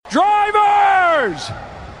Drivers!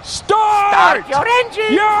 Start your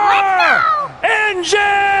engines! your engines!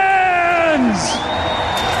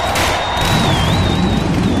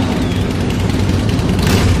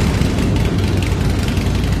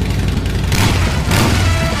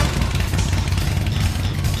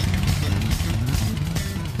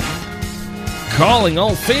 Calling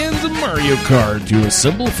all fans of Mario Kart to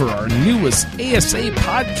assemble for our newest ASA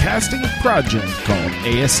podcasting project called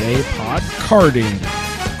ASA Pod Karting.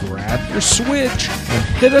 Grab your Switch and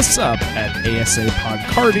hit us up at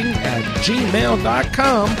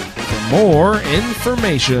asapodkarting@gmail.com for more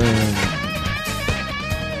information.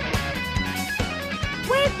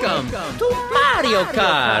 Welcome to Mario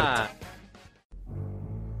Kart!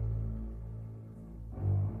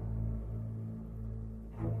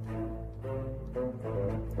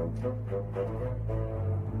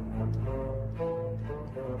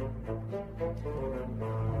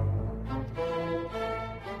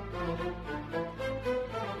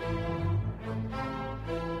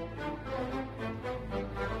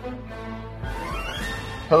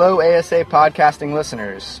 Hello, ASA podcasting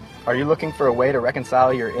listeners. Are you looking for a way to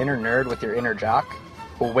reconcile your inner nerd with your inner jock?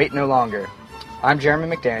 Well, wait no longer. I'm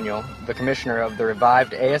Jeremy McDaniel, the commissioner of the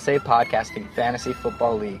revived ASA Podcasting Fantasy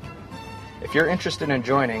Football League. If you're interested in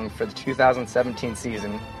joining for the 2017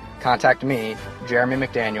 season, contact me, Jeremy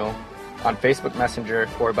McDaniel, on Facebook Messenger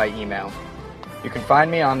or by email. You can find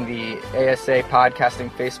me on the ASA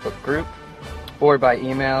Podcasting Facebook group or by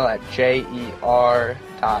email at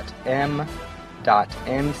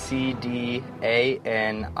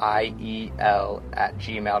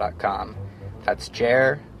jer.mcdaniel@gmail.com. That's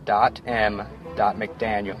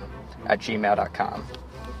jer.m.mcdaniel@gmail.com.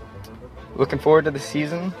 Looking forward to the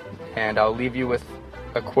season, and I'll leave you with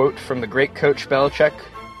a quote from the great Coach Belichick.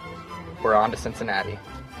 We're on to Cincinnati.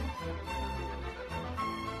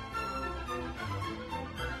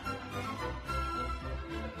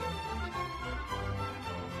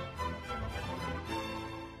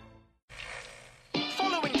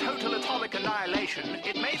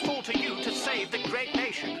 It may fall to you to save the great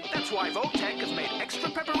nation. That's why Voltec has made extra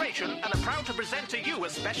preparation and are proud to present to you a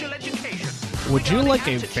special education. Would you like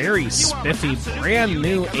a very spiffy, brand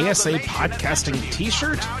new ASA podcasting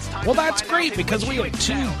t-shirt? Well, that's great because we have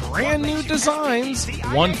two brand new designs,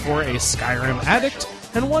 one for a Skyrim addict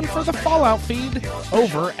and one for the Fallout feed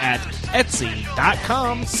over at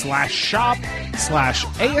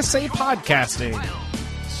etsy.com/shop/ASA podcasting.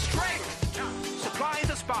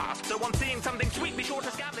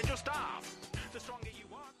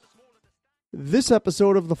 This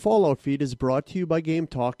episode of the Fallout Feed is brought to you by Game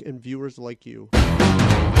Talk and viewers like you. The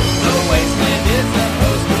wasteland is the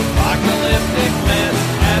post-apocalyptic mess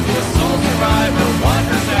as the sole survivor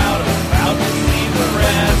wanders out about to see the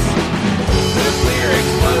rest. Nuclear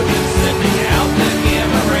explosions sending out the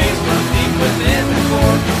gamma rays from deep within the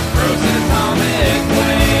core, frozen atomic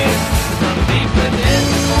waves. From deep within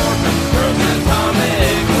the core, frozen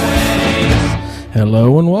atomic waves.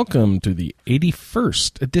 Hello and welcome to the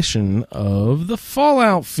 81st edition of the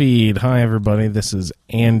Fallout Feed. Hi everybody, this is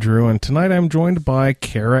Andrew, and tonight I'm joined by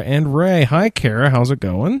Kara and Ray. Hi Kara, how's it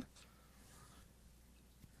going?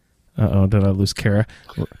 Uh-oh, did I lose Kara?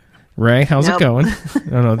 Ray, how's it going?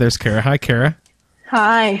 Oh no, there's Kara. Hi Kara.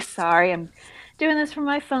 Hi, sorry, I'm doing this from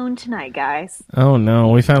my phone tonight, guys. Oh no,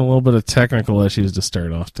 we've had a little bit of technical issues to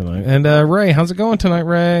start off tonight. And Ray, how's it going tonight,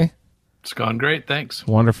 Ray? It's gone great, thanks.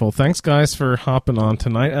 Wonderful. Thanks, guys, for hopping on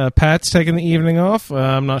tonight. Pat's taking the evening off.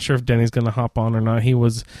 I'm not sure if Denny's going to hop on or not. He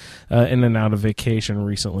was in and out of vacation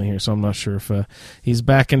recently here, so I'm not sure if he's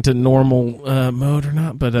back into normal mode or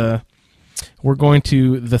not. But we're going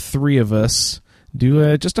to, the three of us,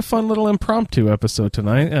 do just a fun little impromptu episode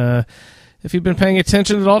tonight. If you've been paying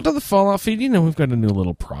attention at all to the Fallout Feed, you know we've got a new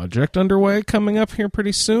little project underway coming up here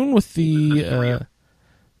pretty soon with the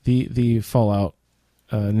Fallout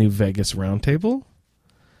New Vegas Roundtable.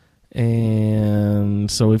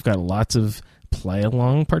 And so we've got lots of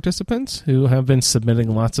play-along participants who have been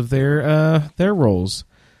submitting lots of their roles.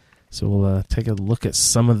 So we'll take a look at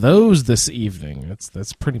some of those this evening.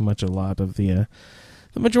 That's pretty much a lot of the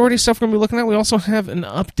majority of stuff we're going to be looking at. We also have an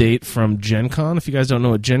update from Gen Con. If you guys don't know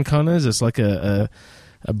what Gen Con is, it's like a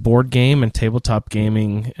board game and tabletop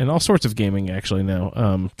gaming and all sorts of gaming actually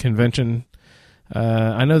now. Convention.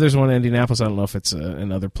 I know there's one in Indianapolis. I don't know if it's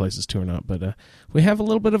in other places too or not, but we have a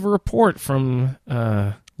little bit of a report from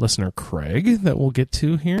listener Craig that we'll get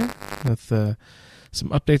to here with some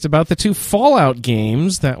updates about the two Fallout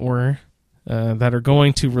games that are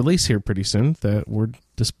going to release here pretty soon that were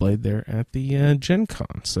displayed there at the Gen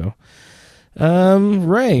Con. So,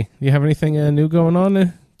 Ray, you have anything new going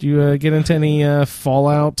on? Do you get into any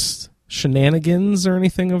Fallout shenanigans or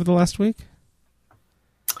anything over the last week?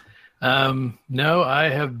 No, I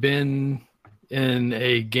have been in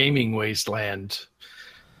a gaming wasteland.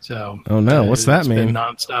 So, oh no, what's that mean? It's been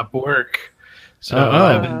nonstop work. So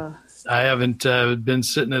I haven't been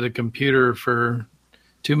sitting at a computer for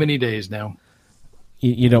too many days now.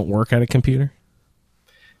 You don't work at a computer?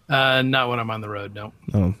 Not when I'm on the road. No.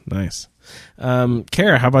 Oh, nice.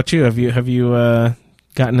 Kara, how about you? Have you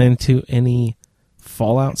gotten into any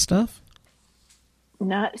Fallout stuff?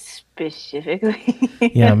 Not specifically.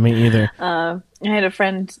 Yeah, me either. I had a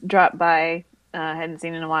friend drop by, hadn't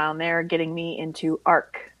seen in a while, and they're getting me into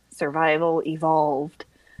Ark Survival Evolved.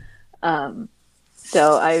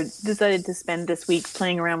 So I decided to spend this week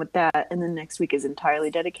playing around with that, and then next week is entirely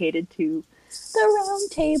dedicated to the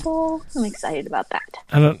round table. I'm excited about that.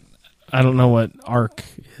 I don't know what Ark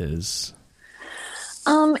is.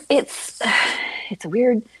 It's a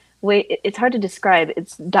weird way. It's hard to describe.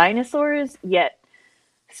 It's dinosaurs, yet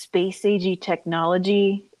space-agey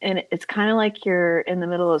technology, and it's kind of like you're in the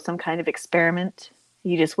middle of some kind of experiment.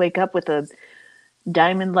 You just wake up with a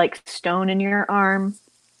diamond-like stone in your arm,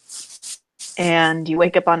 and you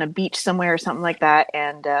wake up on a beach somewhere or something like that,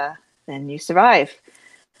 and then you survive.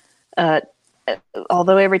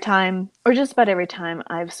 Although every time, or just about every time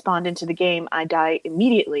I've spawned into the game, I die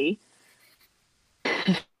immediately.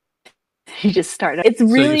 You just start. It's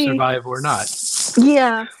really so you survive or not.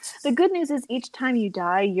 Yeah. The good news is each time you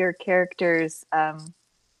die, your character's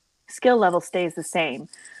skill level stays the same.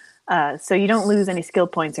 So you don't lose any skill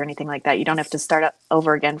points or anything like that. You don't have to start up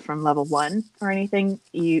over again from level 1 or anything.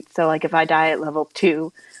 So like if I die at level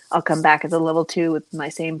 2, I'll come back as a level 2 with my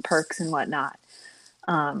same perks and whatnot.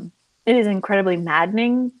 It is incredibly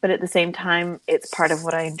maddening, but at the same time, it's part of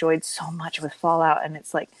what I enjoyed so much with Fallout. And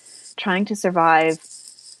it's like trying to survive,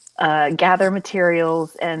 gather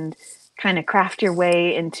materials, and kind of craft your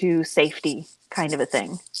way into safety kind of a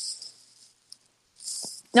thing.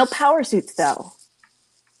 No power suits, though.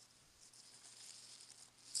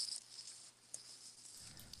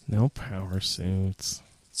 No power suits.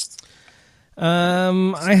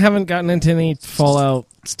 I haven't gotten into any Fallout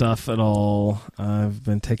stuff at all. I've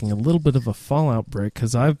been taking a little bit of a Fallout break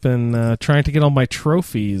because I've been trying to get all my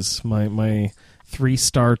trophies, my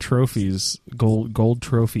 3-star trophies, gold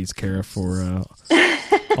trophies, Kara, for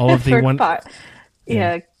all of the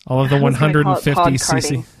all of the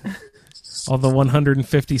 150cc, all the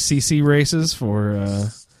 150cc races for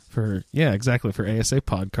ASA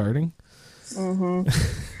pod karting.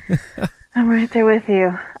 Mm-hmm. I'm right there with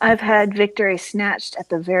you. I've had victory snatched at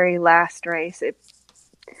the very last race. It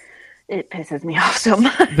pisses me off so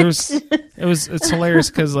much. It's hilarious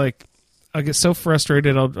because like I get so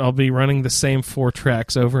frustrated. I'll be running the same 4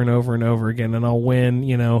 tracks over and over and over again, and I'll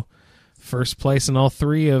win, first place in all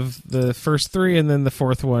 3 of the first 3, and then the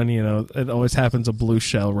 4th one, it always happens a blue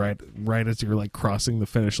shell right as you're like crossing the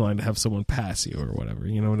finish line to have someone pass you or whatever.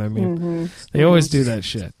 You know what I mean? Mm-hmm. They always do that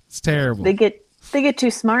shit. It's terrible. They get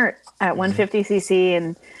too smart at 150cc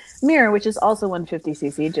and Mirror, which is also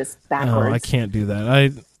 150cc, just backwards. Oh, I can't do that.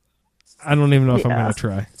 I don't even know if I'm going to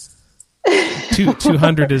try.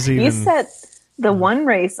 200 is even. You set the one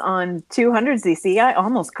race on 200cc. I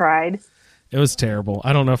almost cried. It was terrible.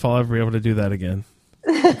 I don't know if I'll ever be able to do that again.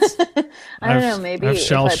 I don't know. Maybe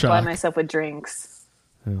if I apply myself with drinks.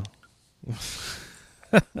 Yeah.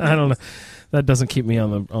 I don't know. That doesn't keep me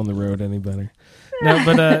on the road any better. No,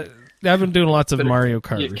 but I've been doing lots of Mario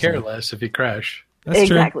Kart. You care less if you crash. That's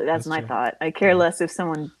exactly. true. That's my thought. I care less if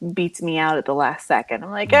someone beats me out at the last second.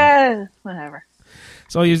 I'm like, whatever.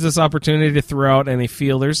 So I'll use this opportunity to throw out any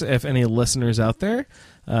feelers. If any listeners out there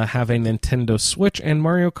have a Nintendo Switch and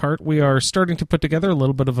Mario Kart, we are starting to put together a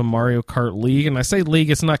little bit of a Mario Kart league. And I say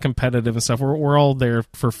league, it's not competitive and stuff. We're all there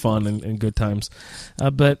for fun and good times.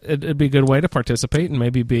 But it'd be a good way to participate and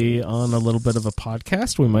maybe be on a little bit of a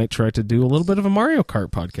podcast. We might try to do a little bit of a Mario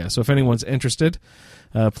Kart podcast. So if anyone's interested,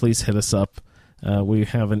 please hit us up. We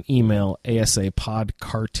have an email,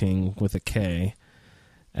 asapodkarting with a K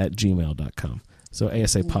at gmail.com. So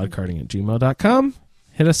asapodkarting at gmail.com.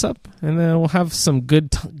 Hit us up, and we'll have some good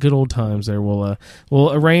old times there. We'll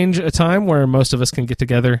arrange a time where most of us can get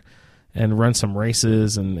together and run some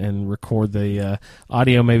races and record the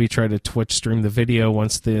audio, maybe try to Twitch stream the video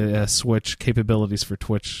once the Switch capabilities for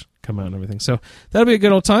Twitch come out and everything. So that'll be a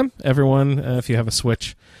good old time. Everyone, if you have a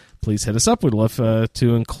Switch, please hit us up. We'd love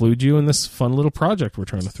to include you in this fun little project we're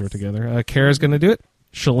trying to throw together. Kara's going to do it.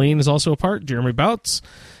 Shalene is also a part. Jeremy Bouts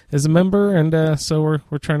is a member, and so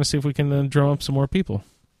we're trying to see if we can drum up some more people.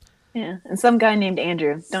 Yeah, and some guy named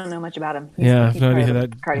Andrew. Don't know much about him. I have no idea who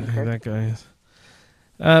that guy is.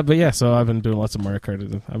 But yeah, so I've been doing lots of Mario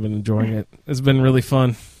Kart. I've been enjoying it. It's been really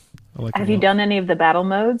fun. Have you done any of the battle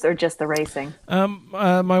modes or just the racing?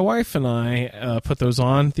 My wife and I put those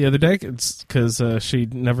on the other day because she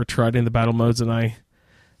never tried in the battle modes, and I,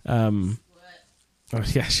 oh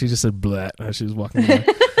yeah, she just said "blat" as she was walking by.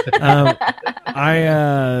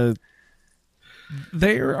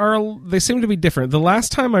 They seem to be different. The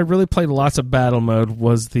last time I really played lots of battle mode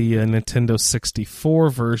was the Nintendo 64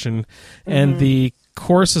 version, and the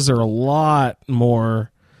courses are a lot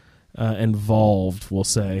more involved, we'll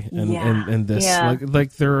say, in this.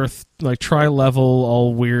 Like there are like tri-level,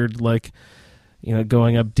 all weird, like, you know,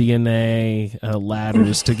 going up DNA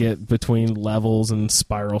ladders to get between levels and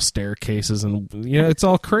spiral staircases, and you know, it's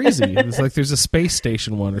all crazy. It's like there's a space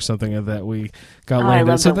station one or something that we got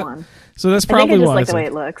landed. So that's probably why. I just like the way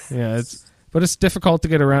it looks. Yeah, but it's difficult to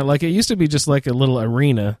get around. Like, it used to be just like a little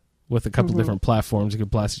arena with a couple different platforms you could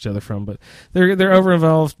blast each other from, but they're over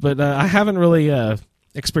involved. But I haven't really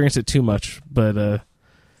experienced it too much. But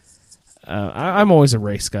I'm always a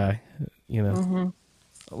race guy, you know.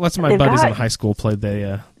 Lots of my buddies in high school played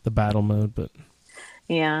the battle mode, but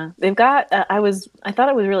yeah, they've got. I thought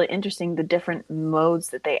it was really interesting the different modes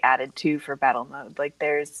that they added to for battle mode. Like,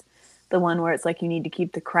 there's the one where it's like you need to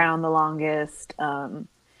keep the crown the longest, and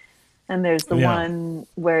there's the one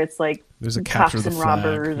where it's like there's a cops and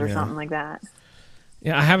robbers or something like that.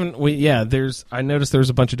 Yeah, I haven't. I noticed there's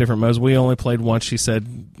a bunch of different modes. We only played once. She said,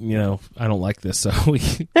 you know, I don't like this, so we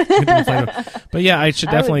didn't play them. But yeah, I should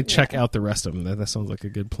definitely check out the rest of them. That sounds like a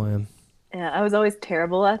good plan. Yeah, I was always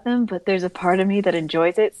terrible at them, but there's a part of me that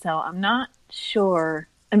enjoys it, so I'm not sure.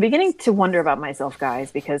 I'm beginning to wonder about myself,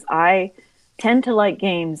 guys, because I tend to like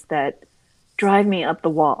games that drive me up the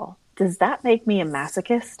wall. Does that make me a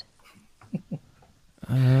masochist?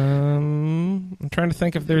 I'm trying to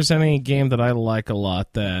think if there's any game that I like a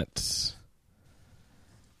lot that...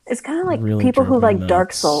 It's kind of like really people who like nuts.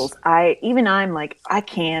 Dark Souls. I'm like, I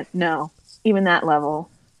can't, no, even that level.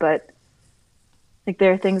 But like,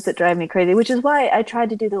 there are things that drive me crazy, which is why I tried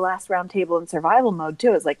to do the last round table in survival mode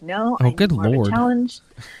too. It's like, no, I need more of a challenge.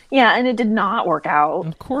 Yeah, and it did not work out.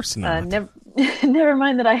 Of course not. Never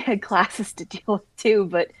mind that I had classes to deal with too.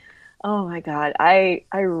 But oh my god, I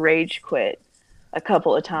rage quit a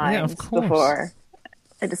couple of times before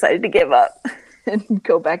I decided to give up and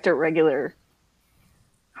go back to regular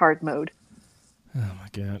hard mode. Oh my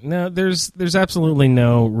god! No, there's absolutely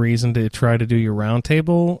no reason to try to do your round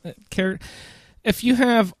table character. If you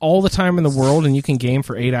have all the time in the world and you can game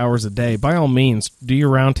for 8 hours a day, by all means, do your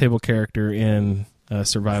round table character in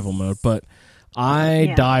survival mode. But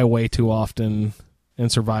I die way too often in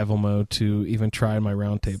survival mode to even try my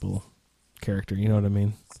round table character. You know what I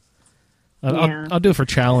mean? I'll do it for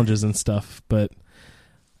challenges and stuff, but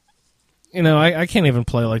you know, I can't even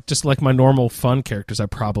play just like my normal fun characters. I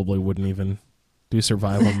probably wouldn't even do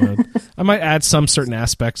survival mode. I might add some certain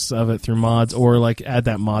aspects of it through mods, or like add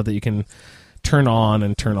that mod that you can turn on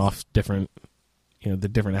and turn off different, you know, the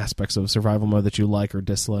different aspects of survival mode that you like or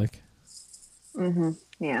dislike.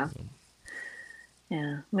 Yeah.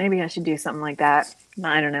 Yeah. Maybe I should do something like that.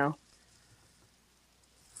 I don't know.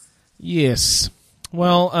 Yes.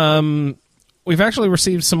 Well, we've actually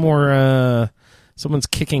received some more, someone's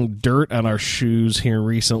kicking dirt on our shoes here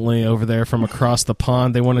recently over there from across the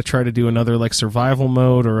pond. They want to try to do another like survival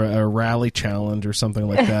mode or a rally challenge or something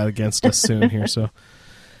like that against us soon here. So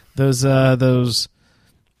those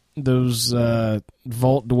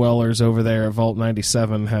vault dwellers over there at Vault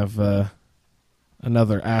 97 have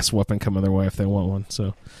another ass whooping coming their way if they want one.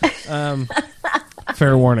 So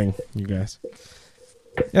fair warning, you guys.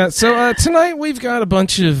 Yeah, so tonight we've got a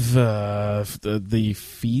bunch of the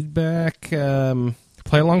feedback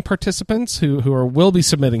play-along participants who will be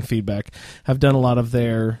submitting feedback have done a lot of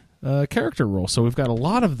their character roles. So we've got a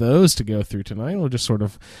lot of those to go through tonight. We'll just sort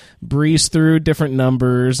of breeze through different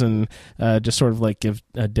numbers and just sort of like give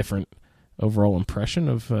a different overall impression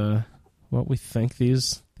of what we think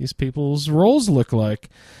these people's roles look like.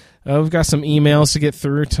 We've got some emails to get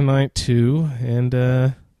through tonight too,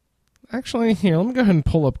 and actually, here, let me go ahead and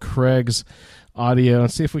pull up Craig's audio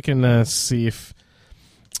and see if we can see if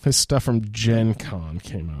his stuff from Gen Con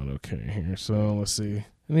came out okay here. So let's see.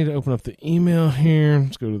 I need to open up the email here.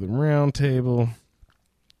 Let's go to the round table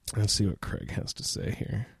and see what Craig has to say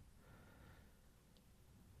here.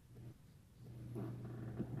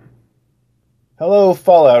 Hello,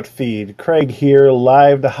 Fallout feed. Craig here,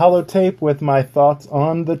 live to holotape with my thoughts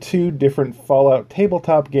on the two different Fallout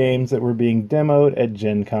tabletop games that were being demoed at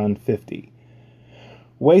Gen Con 50.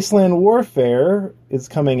 Wasteland Warfare is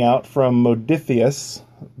coming out from Modiphius.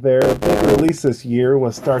 Their big release this year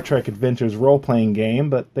was Star Trek Adventures role-playing game,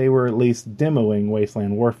 but they were at least demoing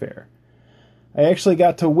Wasteland Warfare. I actually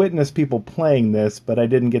got to witness people playing this, but I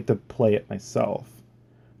didn't get to play it myself.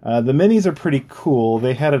 The minis are pretty cool.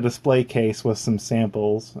 They had a display case with some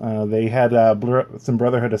samples. They had some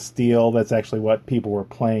Brotherhood of Steel. That's actually what people were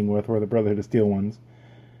playing with, were the Brotherhood of Steel ones.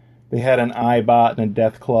 They had an Eyebot and a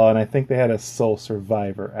Deathclaw, and I think they had a Soul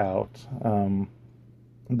Survivor out.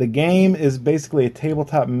 The game is basically a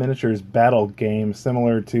tabletop miniatures battle game,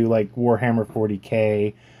 similar to like Warhammer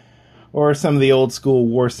 40k, or some of the old school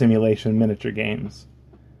war simulation miniature games.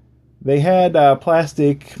 They had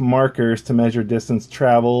plastic markers to measure distance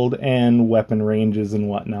traveled and weapon ranges and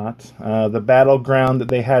whatnot. The battleground that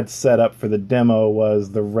they had set up for the demo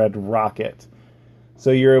was the Red Rocket. So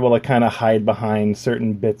you're able to kind of hide behind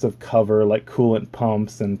certain bits of cover like coolant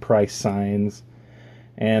pumps and price signs.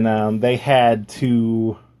 And they had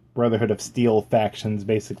 2 Brotherhood of Steel factions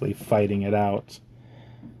basically fighting it out.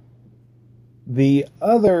 The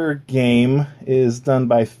other game is done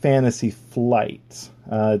by Fantasy Flight.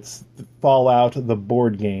 It's Fallout, the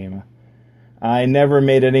board game. I never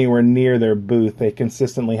made it anywhere near their booth. They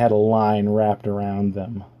consistently had a line wrapped around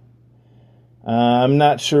them. I'm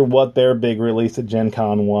not sure what their big release at Gen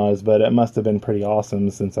Con was, but it must have been pretty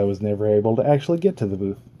awesome since I was never able to actually get to the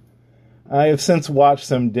booth. I have since watched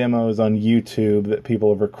some demos on YouTube that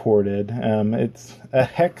people have recorded. It's a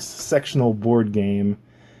hex sectional board game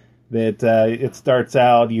that it starts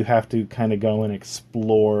out, you have to kind of go and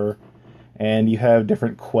explore, and you have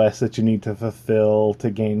different quests that you need to fulfill to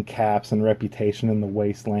gain caps and reputation in the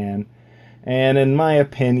wasteland. And in my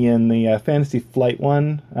opinion, the Fantasy Flight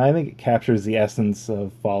one, I think it captures the essence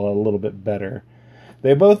of Fallout a little bit better.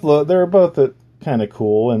 They're both kind of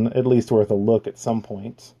cool and at least worth a look at some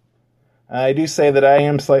point. I do say that I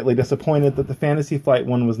am slightly disappointed that the Fantasy Flight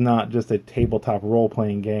one was not just a tabletop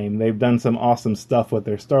role-playing game. They've done some awesome stuff with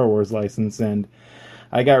their Star Wars license, and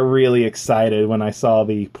I got really excited when I saw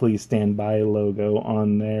the Please Stand By logo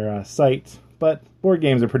on their site. But board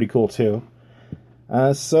games are pretty cool too.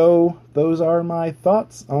 So those are my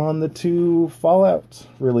thoughts on the 2 Fallout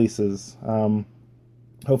releases.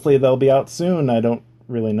 Hopefully they'll be out soon. I don't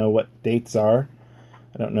really know what dates are.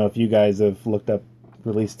 I don't know if you guys have looked up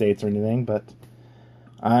release dates or anything, but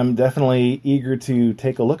I'm definitely eager to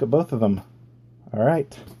take a look at both of them. All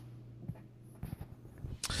right.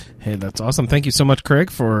 Hey, that's awesome. Thank you so much, Craig,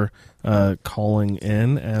 for calling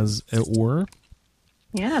in, as it were.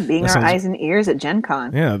 Yeah, being our eyes and ears at Gen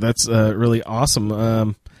Con. Yeah, that's really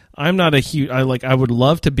awesome. I'm not a huge... I would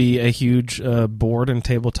love to be a huge board and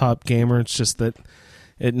tabletop gamer. It's just that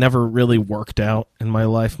it never really worked out in my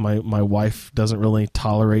life. My wife doesn't really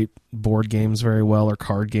tolerate board games very well, or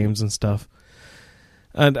card games and stuff.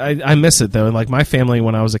 And I miss it, though. Like, my family,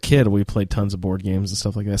 when I was a kid, we played tons of board games and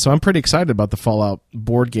stuff like that. So I'm pretty excited about the Fallout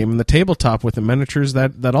board game. And the tabletop with the miniatures,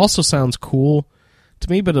 that also sounds cool to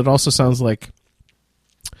me, but it also sounds like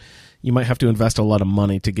you might have to invest a lot of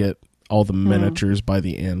money to get all the miniatures by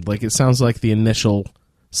the end. Like, it sounds like the initial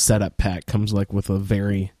setup pack comes like with a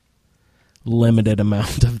very limited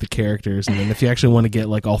amount of the characters, and then if you actually want to get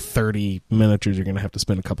like all 30 miniatures, you're going to have to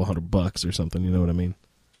spend a couple $100 or something. You know what I mean?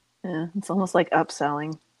 Yeah, it's almost like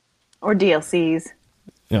upselling or DLCs,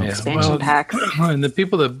 expansion well, packs. And the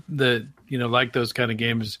people that like those kind of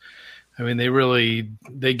games, I mean,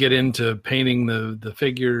 they get into painting the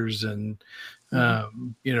figures and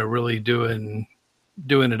really doing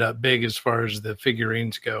it up big as far as the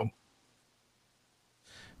figurines go.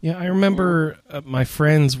 Yeah, I remember my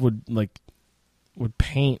friends would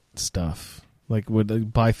paint stuff,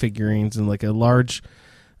 would buy figurines and like a large.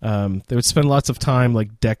 They would spend lots of time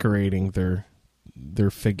like decorating their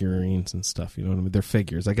figurines and stuff. You know what I mean? Their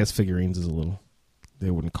figures. I guess figurines is a little. They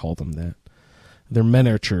wouldn't call them that. They're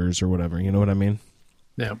miniatures or whatever. You know what I mean?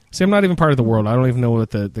 Yeah. See, I'm not even part of the world. I don't even know what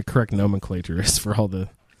the correct nomenclature is for all the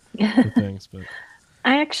things. But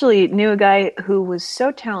I actually knew a guy who was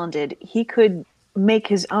so talented he could make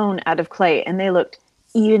his own out of clay, and they looked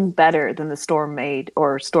even better than the store-made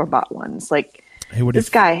or store-bought ones. Like, hey, this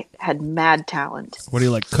guy had mad talent. What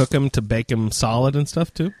do you cook them to bake them solid and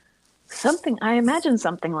stuff too? I imagine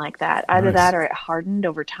something like that. Either that or it hardened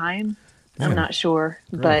over time. Yeah. I'm not sure.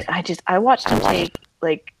 Great. But I watched him take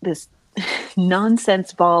like this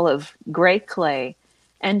nonsense ball of gray clay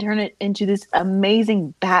and turn it into this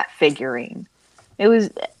amazing bat figurine. It was,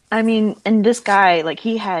 and this guy,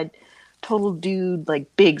 he had total dude,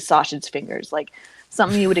 big sausage fingers,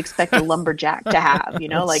 something you would expect a lumberjack to have,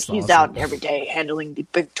 he's awesome. Out every day handling the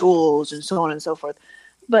big tools and so on and so forth.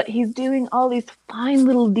 But he's doing all these fine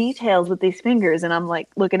little details with these fingers, and I'm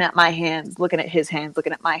looking at my hands, looking at his hands,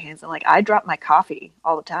 looking at my hands, and I drop my coffee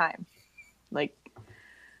all the time.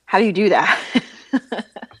 How do you do that?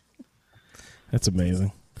 That's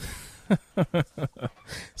amazing.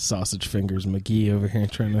 Sausage fingers McGee over here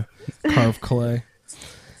trying to carve clay.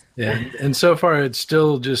 Yeah, and so far it's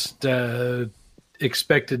still just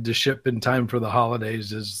expected to ship in time for the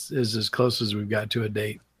holidays is as close as we've got to a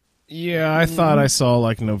date. Yeah, I thought I saw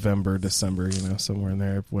like November, December, somewhere in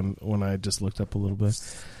there when I just looked up a little bit.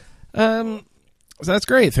 So that's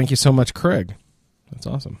great. Thank you so much, Craig. That's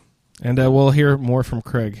awesome. And we'll hear more from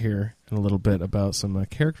Craig here in a little bit about some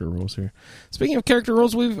character rules here. Speaking of character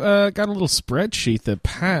rules, we've got a little spreadsheet that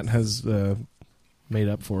Pat has made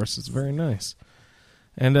up for us. It's very nice.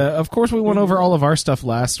 And, of course, we went over all of our stuff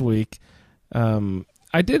last week.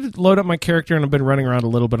 I did load up my character, and I've been running around a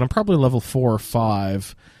little bit. I'm probably level 4 or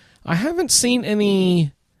 5. I haven't seen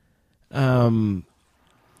any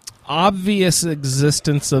obvious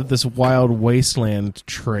existence of this wild wasteland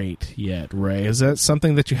trait yet, Ray. Is that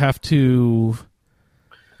something that you have to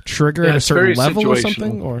trigger at a certain level or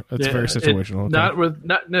something? Or it's very situational.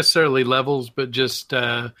 Not necessarily levels, but just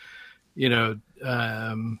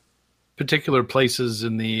particular places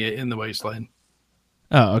in the wasteland.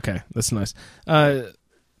 Oh, okay, that's nice. I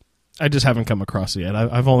just haven't come across it yet.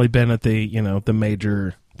 I've only been at the the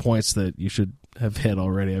major points that you should have hit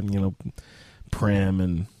already. Prim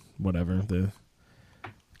and whatever.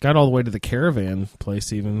 Got all the way to the caravan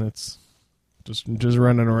place. Even it's just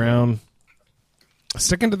running around,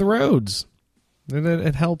 sticking to the roads.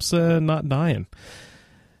 It helps not dying.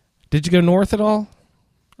 Did you go north at all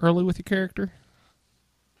early with your character?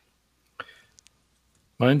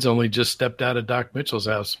 Mine's only just stepped out of Doc Mitchell's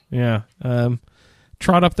house. Yeah.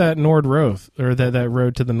 Trot up that Nord Road, or that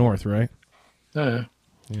road to the north, right? Yeah.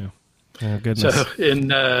 Oh, goodness. So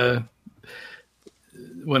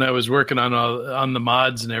when I was working on the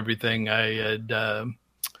mods and everything, I had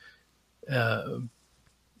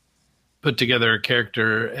put together a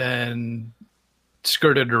character and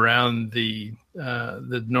skirted around the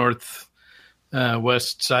north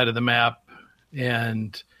west side of the map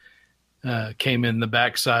and came in the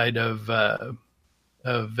backside of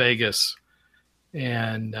Vegas,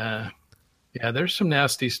 and there's some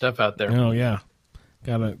nasty stuff out there. Oh yeah,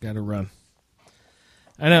 gotta run.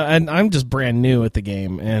 I know, and I'm just brand new at the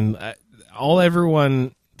game, and all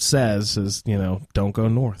everyone says is don't go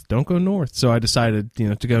north, don't go north. So I decided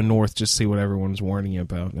to go north, just see what everyone's warning you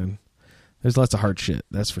about, and there's lots of hard shit,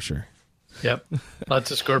 that's for sure. Yep,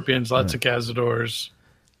 lots of scorpions, lots of cazadors.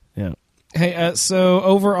 Yeah. Hey, so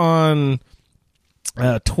over on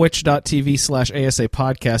twitch.tv/ASA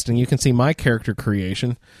podcasting, you can see my character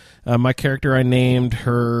creation. My character, I named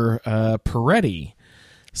her Peretti.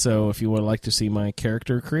 So if you would like to see my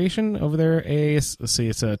character creation over there, it's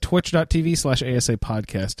twitch.tv/ASA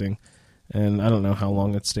podcasting. And I don't know how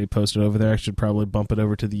long it stayed posted over there. I should probably bump it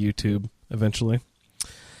over to the YouTube eventually.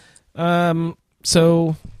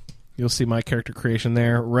 So you'll see my character creation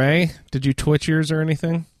there. Ray, did you Twitch yours or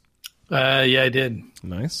anything? Yeah, I did.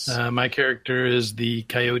 Nice. My character is the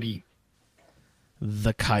Coyote.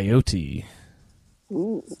 The Coyote.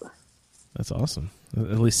 Ooh. That's awesome.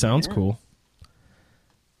 At least sounds cool.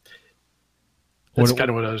 That's kind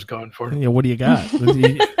of what I was going for. Yeah, what do you got? Are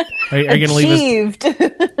you going to leave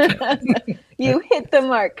us? You hit the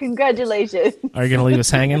mark. Congratulations. Are you going to leave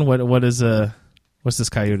us hanging? What's this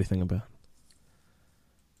Coyote thing about?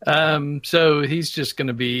 So he's just going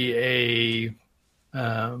to be a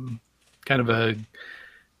kind of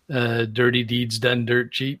a dirty deeds done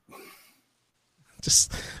dirt cheap.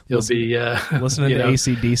 Just he'll be listening to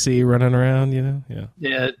AC/DC, running around,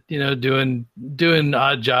 Yeah, doing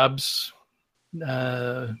odd jobs,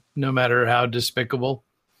 no matter how despicable.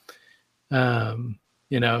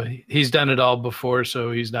 He's done it all before,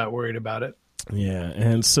 so he's not worried about it. Yeah,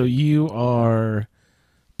 and so you are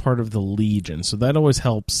part of the Legion, so that always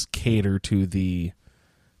helps cater to the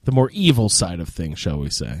more evil side of things, shall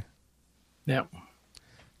we say? Yeah.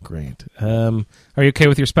 Great. Are you okay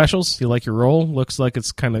with your specials? You like your roll? Looks like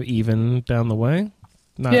it's kind of even down the way.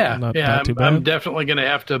 Not too bad. I'm definitely going to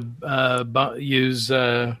have to use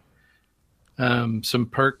some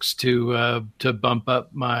perks to bump up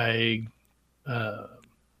my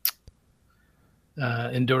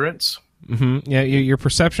endurance. Mm-hmm. Yeah, your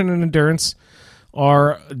perception and endurance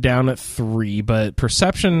are down at 3, but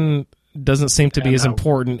perception doesn't seem to be as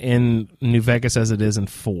important in New Vegas as it is in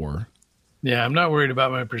 4. Yeah, I'm not worried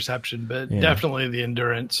about my perception, but definitely the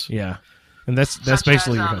endurance. Yeah, and that's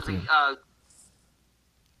basically your health.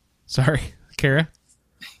 Sorry, Kara?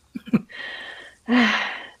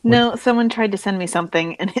 No, someone tried to send me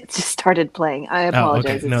something, and it just started playing. I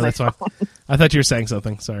apologize. Oh, okay. No, that's fine. I thought you were saying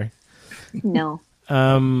something. Sorry. No.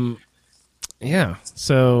 Yeah,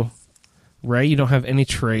 so, Ray, you don't have any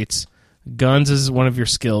traits. Guns is one of your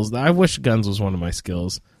skills. I wish guns was one of my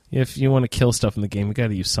skills. If you want to kill stuff in the game, you got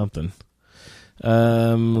to use something.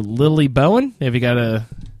 Lily Bowen, have you got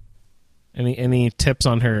any tips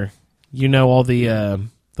on her? You know all the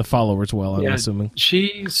followers well, I'm assuming.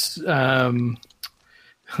 She's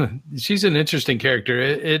she's an interesting character.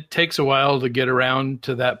 It takes a while to get around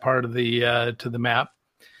to that part of the to the map,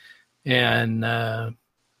 and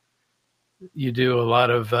you do a lot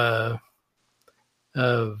of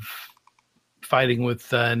fighting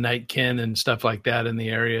with Nightkin and stuff like that in the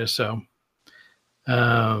area. So,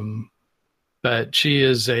 but she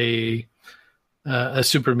is a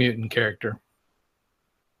super mutant character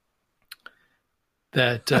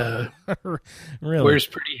that really? wears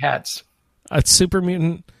pretty hats. A super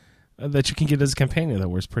mutant that you can get as a companion that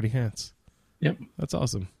wears pretty hats. Yep, that's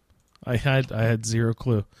awesome. I had zero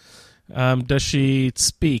clue. Does she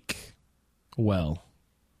speak well?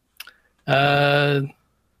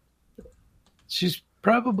 She's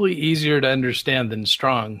probably easier to understand than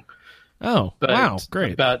Strong. Oh, but wow,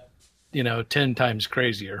 great. About 10 times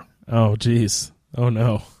crazier. Oh, geez. Oh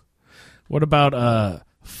no. What about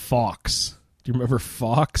Fox? Do you remember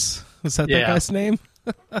Fox? Was that that guy's name?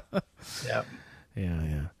 Yeah.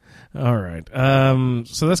 Yeah. All right.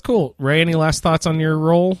 So that's cool. Ray, any last thoughts on your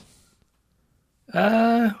role?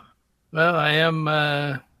 Well, I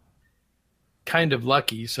am kind of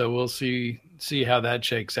lucky, so we'll see how that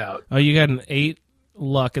shakes out. Oh, you got an 8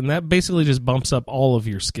 luck, and that basically just bumps up all of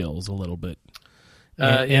your skills a little bit.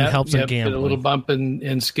 And helps in gambling. A little bump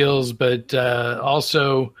in skills, but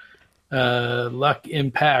also luck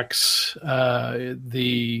impacts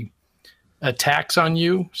the attacks on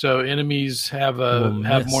you. So enemies have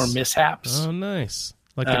more mishaps. Oh, nice.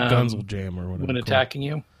 Like the guns will jam or whatever. When attacking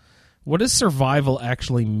you. What does survival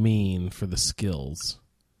actually mean for the skills?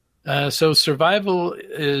 So survival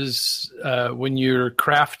is when you're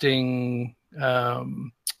crafting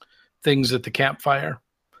things at the campfire.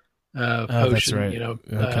 Potion, that's right.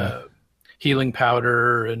 Okay. Healing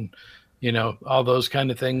powder, and all those kind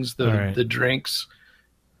of things. The drinks.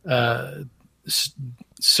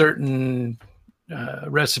 Certain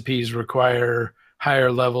recipes require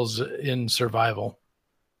higher levels in survival.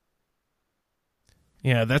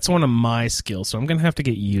 Yeah, that's one of my skills, so I'm going to have to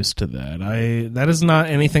get used to that. That is not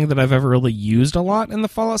anything that I've ever really used a lot in the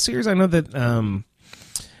Fallout series. I know that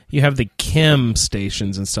you have the chem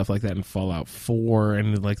stations and stuff like that in Fallout 4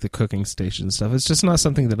 and like the cooking station and stuff. It's just not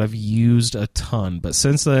something that I've used a ton. But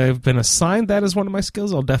since I've been assigned that as one of my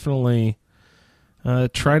skills, I'll definitely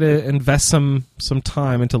try to invest some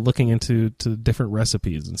time into looking into different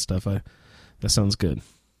recipes and stuff. That sounds good.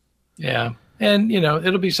 Yeah. And,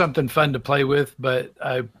 it'll be something fun to play with, but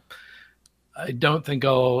I don't think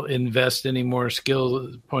I'll invest any more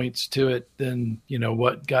skill points to it than,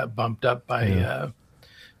 what got bumped up by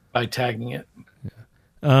tagging it.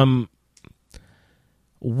 Yeah.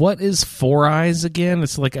 What is Four Eyes again?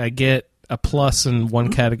 It's like I get a plus in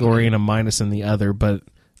one category and a minus in the other, but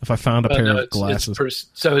if I found a pair of glasses...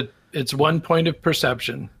 It's 1 point of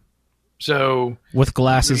perception. So with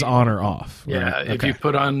glasses on or off. Yeah, right? If you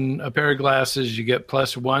put on a pair of glasses, you get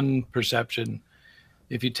 +1 perception.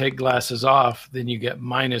 If you take glasses off, then you get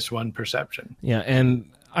 -1 perception. Yeah, and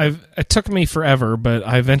it took me forever, but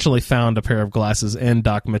I eventually found a pair of glasses in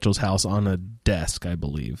Doc Mitchell's house on a desk, I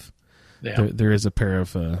believe. Yeah. There is a pair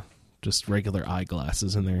of just regular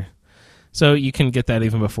eyeglasses in there. So you can get that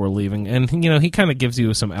even before leaving. And, he kind of gives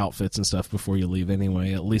you some outfits and stuff before you leave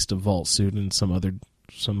anyway, at least a vault suit and some other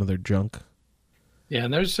junk. Yeah,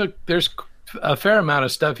 and there's a fair amount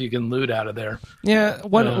of stuff you can loot out of there. Yeah,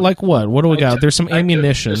 like what? What do we got? There's some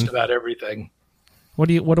ammunition. Just about everything. What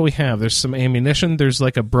do we have? There's some ammunition. There's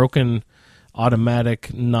like a broken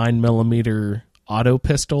automatic 9mm auto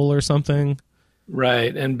pistol or something.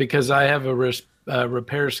 Right, and because I have a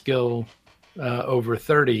repair skill over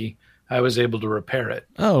 30, I was able to repair it.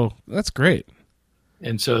 Oh, that's great.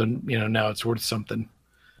 And so now it's worth something.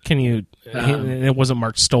 Can you? It wasn't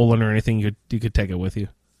marked stolen or anything. You could take it with you.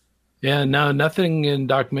 Yeah, no, nothing in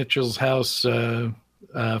Doc Mitchell's house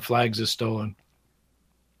flags is stolen.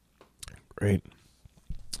 Great.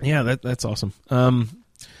 Yeah, that's awesome.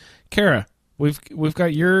 Kara, we've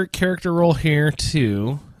got your character role here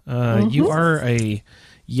too. You are a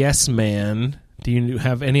yes man. Do you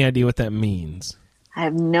have any idea what that means? I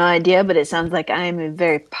have no idea, but it sounds like I'm a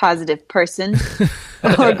very positive person.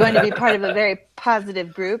 Or going to be part of a very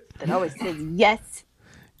positive group that always says yes.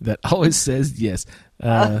 That always says yes.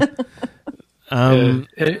 And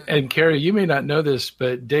Kara, you may not know this,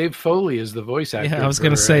 but Dave Foley is the voice actor. Yeah, I was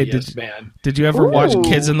going to say, did you ever watch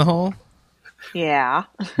Kids in the Hall? Yeah.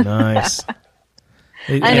 Nice.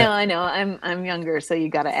 I know. I'm younger, so you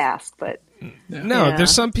got to ask, but No, Yeah.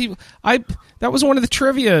 there's some people. That was one of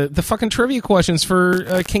the fucking trivia questions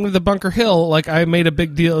for King of the Bunker Hill. Like, I made a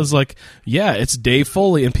big deal. Is like, yeah, it's Dave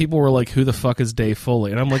Foley, and people were like, "Who the fuck is Dave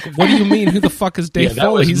Foley?" And I'm like, "What do you mean? Who the fuck is Dave that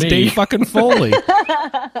Foley? was He's me. Dave fucking Foley."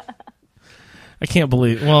 I can't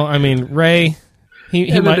believe. Well, I mean, Ray,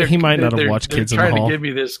 he might not have watched Kids in the Hall. Trying Hall. to give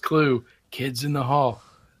me this clue. Kids in the Hall.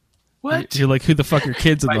 What? You're like, who the fuck are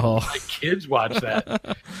Kids in the Hall? My kids watch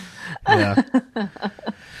that, Yeah,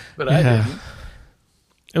 but I didn't.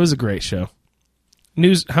 It was a great show.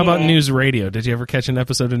 News. How about News Radio? Did you ever catch an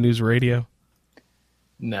episode of News Radio?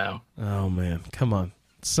 No. Oh man, come on!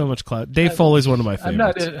 So much clout. Dave Foley's one of my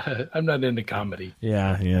favorites. I'm not into comedy.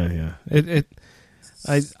 Yeah.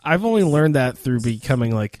 I've only learned that through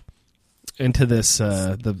becoming like into this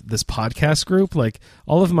this podcast group. Like,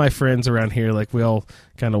 all of my friends around here, like, we all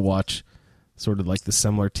kind of watch sort of like the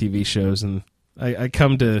similar TV shows, and I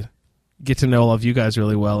come to get to know all of you guys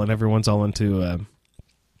really well, and everyone's all into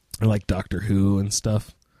like Doctor Who and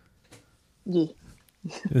stuff. Yeah.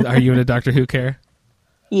 Are you into Doctor Who, Kara?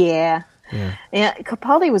 Yeah. Yeah. Yeah,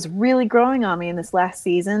 Capaldi was really growing on me in this last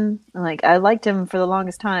season. Like, I liked him for the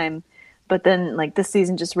longest time, but then like this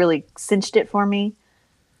season just really cinched it for me.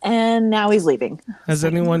 And now he's leaving. Has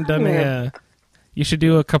anyone done a? You should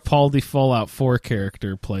do a Capaldi Fallout 4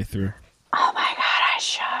 character playthrough. Oh my god, I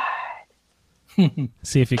should.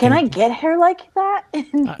 See if you Can I get hair like that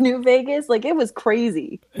in New Vegas? Like, it was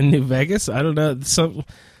crazy. In New Vegas? I don't know.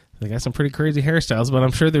 They got some pretty crazy hairstyles, but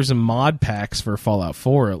I'm sure there's some mod packs for Fallout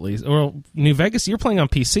 4 at least. Well, New Vegas, you're playing on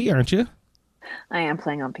PC, aren't you? I am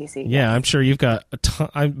playing on PC. Yeah, I'm sure you've got a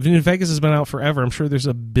ton. New Vegas has been out forever. I'm sure there's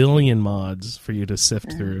a billion mods for you to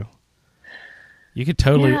sift through. You could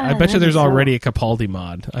totally. Yeah, I bet you there's so. already a Capaldi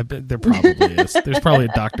mod. I bet there probably is. There's probably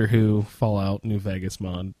a Doctor Who Fallout New Vegas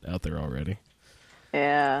mod out there already.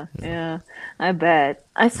 Yeah, I bet.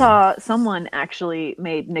 I saw someone actually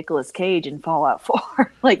made Nicolas Cage in Fallout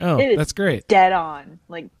 4. Like, Oh, it is that's great. dead on.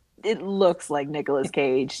 Like, it looks like Nicolas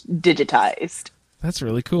Cage digitized. That's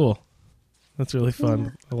really cool. That's really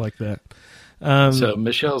fun. I like that. So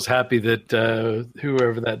Michelle's happy that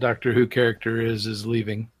whoever that Doctor Who character is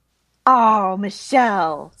leaving. Oh,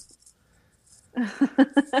 Michelle.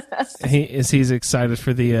 He's excited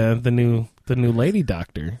for the new Lady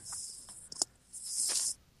Doctor.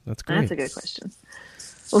 That's great. That's a good question.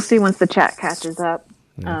 We'll see once the chat catches up.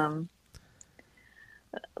 Yeah.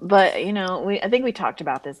 But I think we talked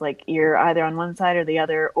about this. Like, you're either on one side or the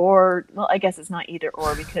other, or, well, I guess it's not either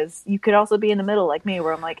or, because you could also be in the middle like me,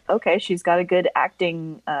 where I'm like, okay, she's got a good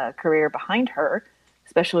acting career behind her,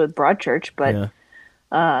 especially with Broadchurch, but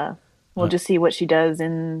we'll just see what she does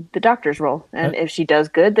in the Doctor's role. And if she does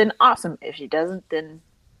good, then awesome. If she doesn't, then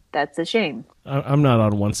that's a shame. I'm not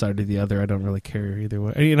on one side or the other. I don't really care either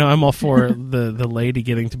way. I'm all for the lady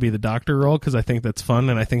getting to be the Doctor role, because I think that's fun,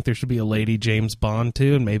 and I think there should be a lady James Bond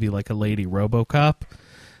too, and maybe like a lady RoboCop.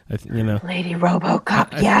 Lady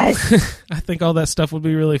RoboCop, yes. I think all that stuff would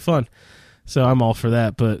be really fun. So I'm all for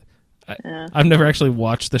that. But I've never actually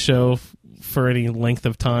watched the show for any length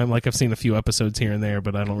of time. Like, I've seen a few episodes here and there,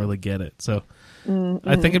 but I don't really get it. So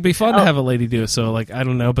I think it'd be fun to have a lady do it. So, like, I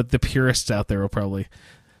don't know, but the purists out there will probably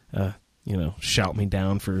shout me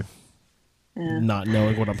down for not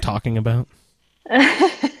knowing what I'm talking about.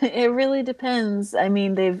 It really depends. I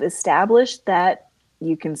mean, they've established that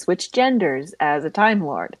you can switch genders as a Time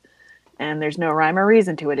Lord, and there's no rhyme or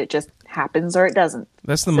reason to it. It just happens or it doesn't.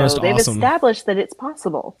 That's the most they've awesome. established that it's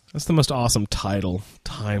possible. That's the most awesome title,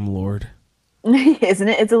 Time Lord. Isn't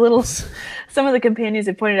it? It's a little. Some of the companions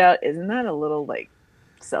have pointed out, isn't that a little like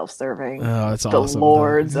self-serving? Oh, it's the awesome.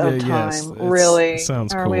 lords of time. Yes, really?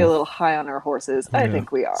 Sounds Are cool. we a little high on our horses? I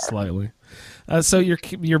think we are. Slightly. So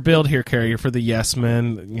your build here, Carrie, you're for the Yes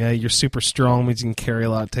Men. Yeah, you're super strong, means you can carry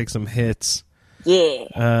a lot, take some hits.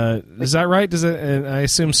 Yeah. Is that right? Does it? And I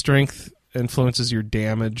assume strength influences your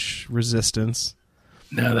damage resistance.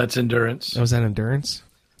 No, that's endurance. Oh, was that endurance?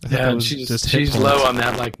 I thought Yeah, that was she's just hit points. low on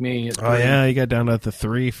that like me. Oh yeah, you got down to the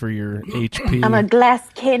 3 for your HP. I'm a glass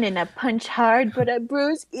cannon. I punch hard, but I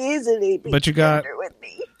bruise easily. But you got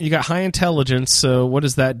high intelligence. So what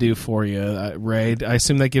does that do for you, Ray? I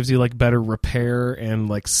assume that gives you like better repair and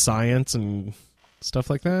like science and stuff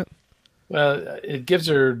like that. Well, it gives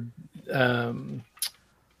her, the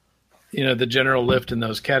general lift in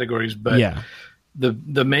those categories. But yeah.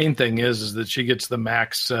 The main thing is that she gets the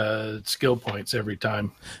max skill points every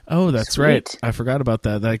time. Oh, that's Sweet. right. I forgot about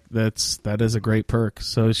that. That is a great perk.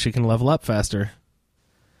 So she can level up faster.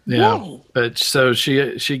 Yeah, Yay. but so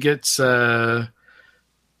she gets a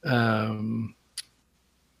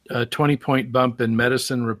 20-point bump in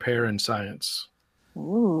medicine, repair, and science.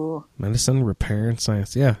 Ooh. Medicine, repair, and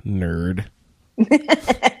science. Yeah, nerd.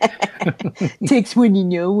 Takes one you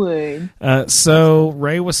know one. So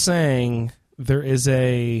Ray was saying there's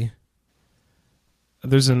an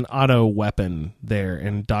auto weapon there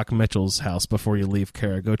in Doc Mitchell's house before you leave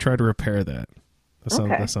Kara. Go try to repair that.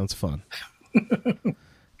 That sounds fun.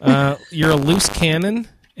 You're a loose cannon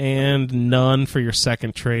and none for your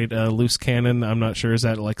second trait. Loose cannon, I'm not sure. Is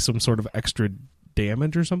that like some sort of extra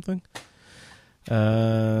damage or something?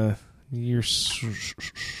 Your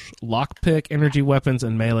lockpick, energy weapons,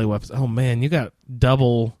 and melee weapons. Oh man, you got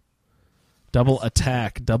double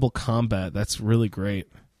attack, double combat. That's really great.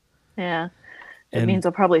 Yeah. It means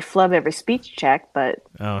I'll probably flub every speech check, but...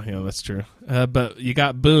 Oh, yeah, that's true. But you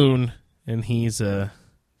got Boone, and he's a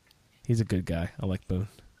good guy. I like Boone.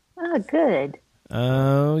 Oh, good.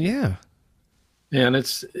 Oh, yeah. Yeah, and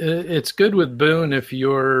it's good with Boone if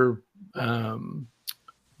you're...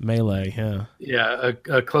 melee, yeah. Yeah,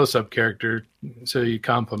 a close-up character, so you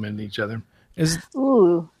complement each other. Is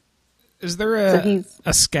there a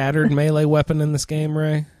scattered melee weapon in this game,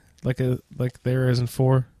 Ray? Like there is in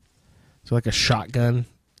 4? So like a shotgun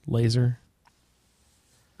laser?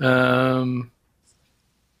 Like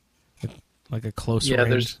a close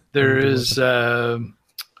range? There is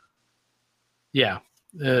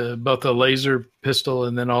both a laser pistol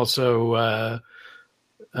and then also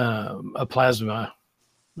a plasma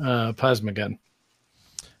gun.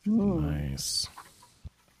 Nice.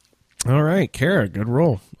 All right, Kara, good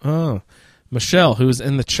roll. Oh, Michelle, who's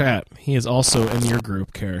in the chat, he is also in your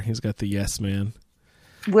group, Kara. He's got the yes man.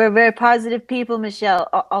 We're very positive people, Michelle.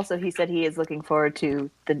 Also, he said he is looking forward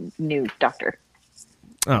to the new Doctor.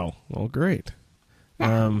 Oh, well, great.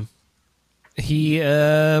 He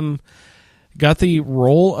got the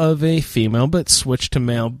role of a female, but switched to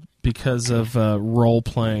male because of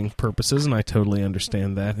role-playing purposes, and I totally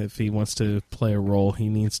understand that. If he wants to play a role, he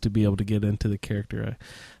needs to be able to get into the character.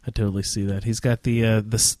 I totally see that. He's got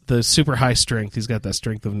the super high strength. He's got that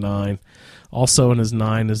strength of 9. Also in his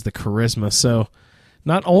 9 is the charisma. So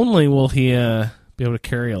not only will he be able to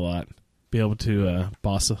carry a lot, be able to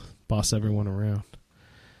boss everyone around.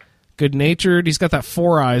 Good-natured. He's got that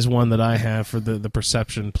 4 eyes one that I have for the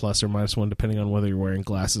perception plus or minus 1, depending on whether you're wearing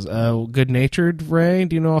glasses. Good-natured, Ray,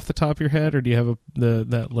 do you know off the top of your head, or do you have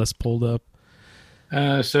that list pulled up?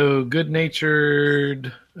 So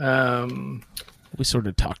good-natured... we sort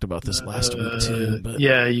of talked about this last week, too. But...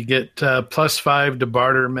 Yeah, you get +5 to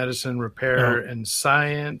barter, medicine, repair, and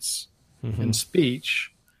science, and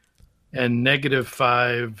speech, and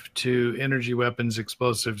 -5 to energy weapons,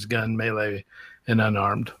 explosives, gun, melee, and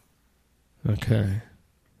unarmed. Okay.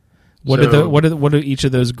 What do each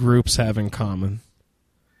of those groups have in common?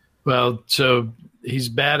 Well, so he's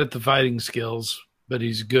bad at the fighting skills, but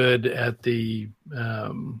he's good at the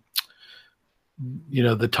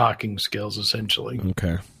the talking skills, essentially.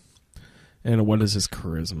 Okay. And what is his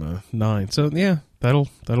charisma? 9. So yeah, that'll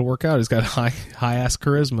work out. He's got high ass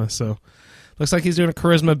charisma. So looks like he's doing a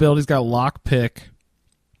charisma build. He's got lockpick,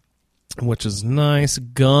 which is nice.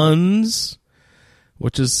 Guns,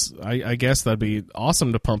 which is I guess that'd be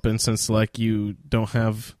awesome to pump in, since like you don't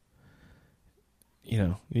have,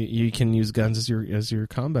 you can use guns as your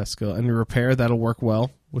combat skill. And your repair, that'll work well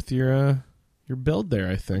with your build there,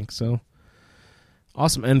 I think. So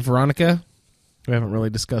awesome. And Veronica, we haven't really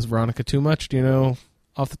discussed Veronica too much. Do you know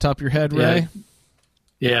off the top of your head, Ray?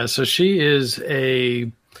 Yeah, so she is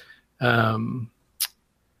a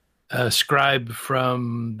scribe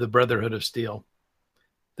from the Brotherhood of Steel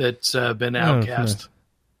that's been outcast.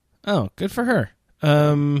 Oh, good for her.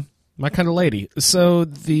 My kind of lady. So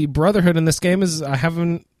the Brotherhood in this game is, I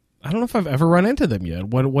don't know if I've ever run into them yet.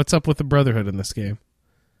 What's up with the Brotherhood in this game?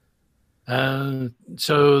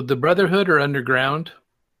 So the Brotherhood are underground.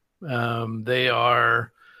 They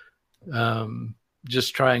are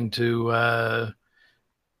just trying to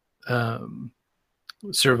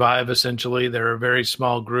survive, essentially. They're a very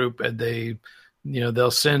small group, and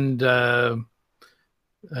they'll send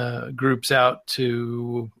groups out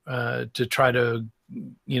to try to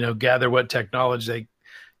gather what technology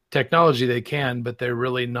they can, but they're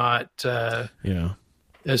really not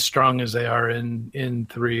as strong as they are in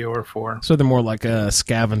 3 or 4. So they're more like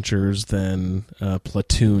scavengers than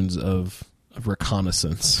platoons of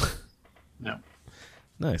reconnaissance. No.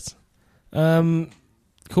 Nice.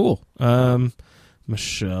 Cool.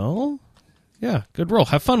 Michelle? Yeah, good roll.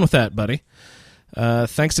 Have fun with that, buddy.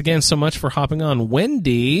 Thanks again so much for hopping on.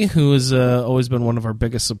 Wendy, who has always been one of our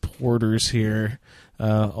biggest supporters here,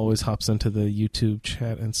 always hops into the YouTube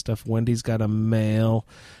chat and stuff. Wendy's got a male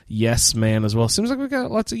yes man as well. Seems like we've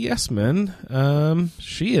got lots of yes men.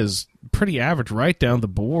 She is pretty average right down the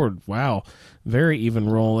board. Wow. Very even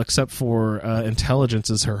roll, except for intelligence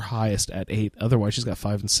is her highest at 8. Otherwise, she's got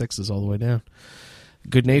 5 and 6s all the way down.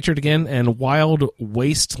 Good-natured again, and Wild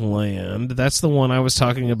Wasteland. That's the one I was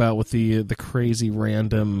talking about with the crazy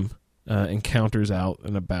random encounters out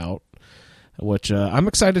and about, which I'm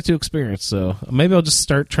excited to experience. So maybe I'll just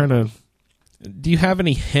start trying to... Do you have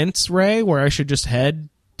any hints, Ray, where I should just head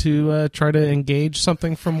to try to engage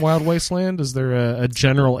something from Wild Wasteland? Is there a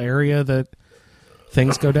general area that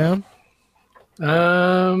things go down?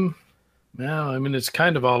 No, I mean, it's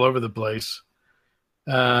kind of all over the place.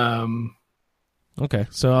 Okay,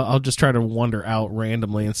 so I'll just try to wander out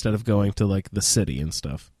randomly instead of going to, like, the city and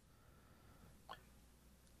stuff.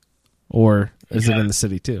 Or is it in the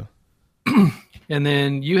city, too? And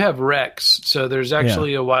then you have Rex, so there's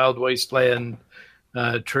actually a Wild Wasteland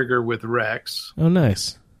trigger with Rex. Oh,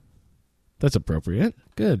 nice. That's appropriate.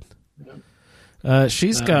 Good.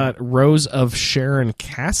 She's got Rose of Sharon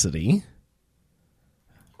Cassidy.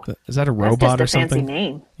 Is that a robot or something? Fancy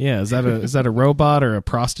name. Yeah, is that a robot or a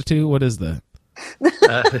prostitute? What is that?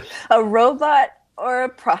 A robot or a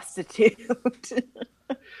prostitute?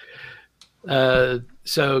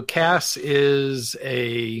 So Cass is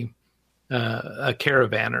a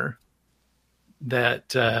caravaner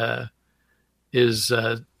that is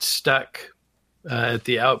stuck at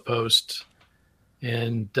the outpost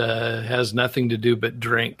and has nothing to do but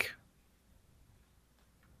drink.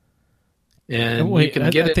 And you can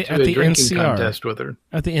get into a drinking contest with her.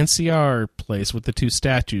 At the NCR place with the 2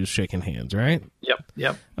 statues shaking hands, right?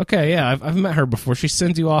 Yep. Okay, yeah, I've met her before. She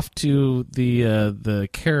sends you off to the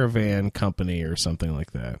caravan company or something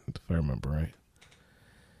like that, if I remember right.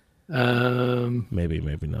 Maybe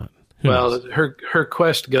not. Who knows? Her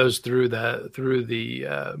quest goes through the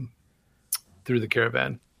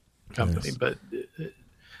caravan company, Nice. but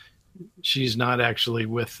she's not actually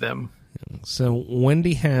with them. So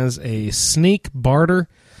Wendy has a sneak, barter,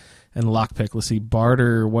 and lockpick. Let's see,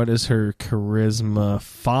 barter. What is her charisma?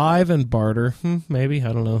 5 and barter. Maybe,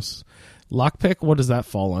 I don't know. Lockpick. What does that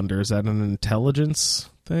fall under? Is that an intelligence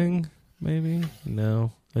thing? Maybe.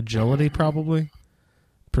 No. Agility, probably.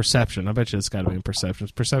 Perception. I bet you it's got to be in perception.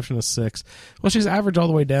 Perception is 6. Well, she's average all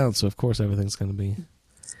the way down, so of course everything's going to be.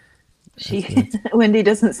 Wendy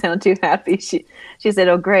doesn't sound too happy. She said,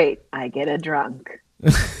 "Oh, great! I get a drunk."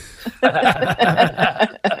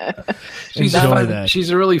 She's Enjoy that. She's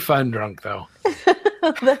a really fun drunk, though.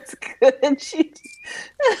 That's good.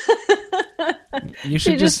 You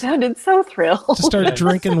should She just sounded so thrilled. Just start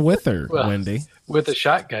drinking with her, Well, Wendy. With a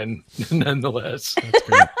shotgun, nonetheless. That's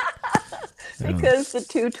great. Because the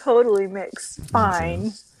 2 totally mix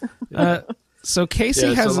fine. So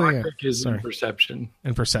Casey has lockpick is in perception.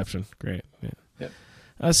 In perception, great. Yeah. Yep.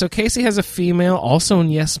 So Casey has a female, also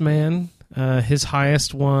in Yes Man. His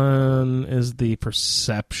highest one is the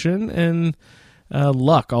perception, and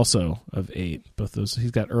luck also of 8. Both those.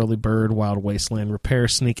 He's got early bird, wild wasteland, repair,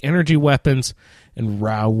 sneak, energy weapons, and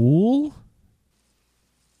Raoul.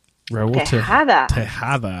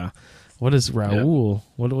 Tejada. What is Raoul?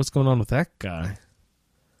 Yep. What's going on with that guy?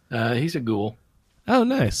 He's a ghoul. Oh,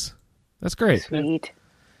 nice. That's great. Sweet.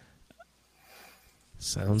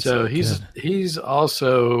 Sounds so good. He's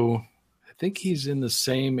also, I think he's in the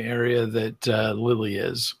same area that Lily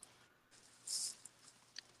is,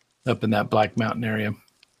 up in that Black Mountain area.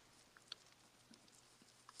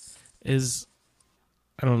 I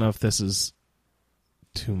don't know if this is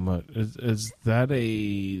too much. Is that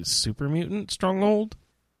a super mutant stronghold?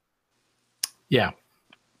 Yeah.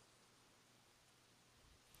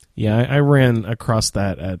 Yeah, I ran across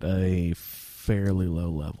that at a fairly low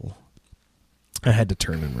level. I had to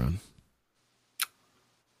turn and run.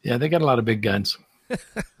 Yeah, they got a lot of big guns.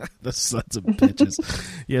 The sons of bitches.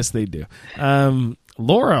 Yes, they do.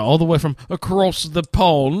 Laura, all the way from across the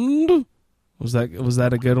pond. Was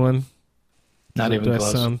that a good one? Not even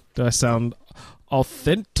close. Do I sound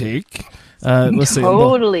authentic? Let's see.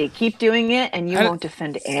 Totally. Keep doing it, and you won't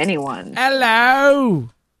offend anyone. Hello.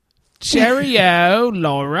 Cheerio,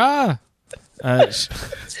 Laura.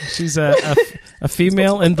 She's a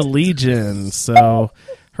female in the Legion, so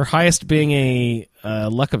her highest being a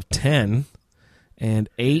luck of 10 and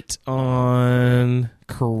 8 on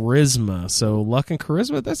charisma. So luck and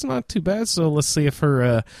charisma, that's not too bad. So let's see if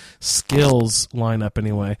her skills line up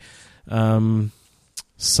anyway.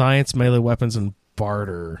 Science, melee weapons, and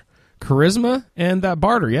barter. Charisma and that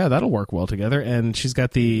barter, yeah, that'll work well together. And she's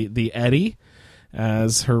got the Eddie.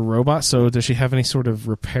 as her robot. So does she have any sort of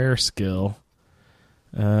repair skill?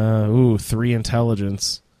 3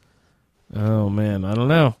 intelligence. Oh man, I don't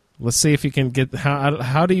know. Let's see if you can get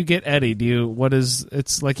how do you get Eddie?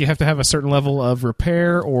 It's like you have to have a certain level of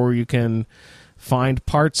repair, or you can find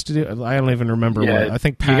parts to do. I don't even remember what. I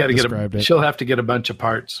think Pat described it. She'll have to get a bunch of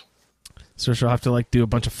parts. So she'll have to like do a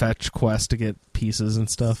bunch of fetch quests to get pieces and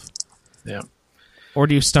stuff. Yeah. Or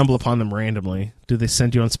do you stumble upon them randomly? Do they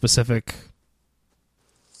send you on specific?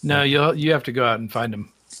 No, you have to go out and find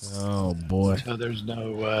them. Oh boy! So there's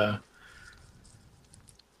no.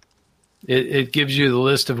 It gives you the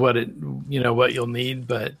list of what what you'll need,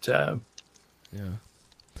 but yeah.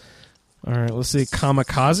 All right, let's see.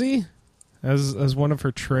 Kamikaze as one of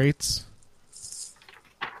her traits.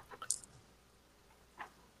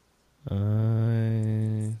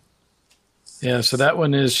 Yeah, so that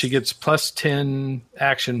one is she gets plus 10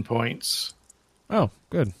 action points. Oh,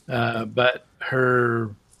 good. But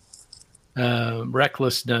her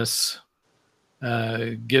recklessness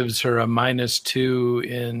gives her a -2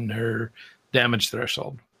 in her damage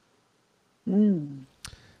threshold.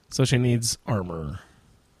 So she needs armor.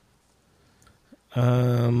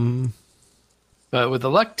 But with the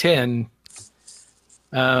luck 10,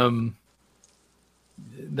 that'll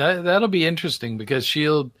be interesting because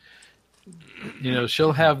she'll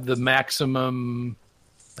have the maximum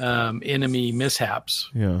enemy mishaps.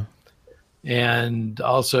 Yeah. And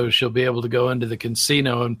also she'll be able to go into the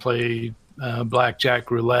casino and play blackjack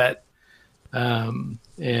roulette, and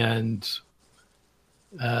be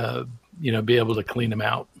able to clean them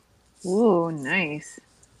out. Ooh, nice.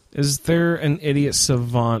 Is there an idiot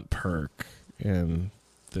savant perk in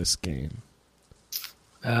this game?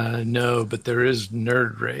 No, but there is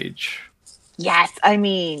nerd rage. Yes, I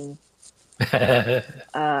mean,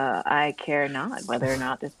 I care not whether or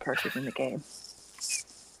not this perk is in the game.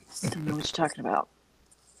 I don't know what you're talking about.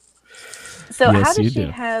 So Yes, how you does she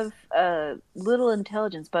do. have little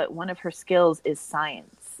intelligence, but one of her skills is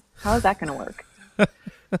science? How is that going to work?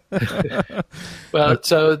 Well,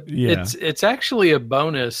 so Yeah. it's actually a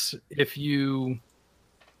bonus if you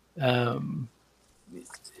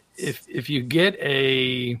if you get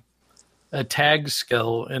a tag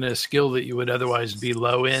skill and a skill that you would otherwise be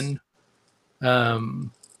low in,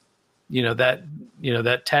 that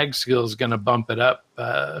tag skill is going to bump it up.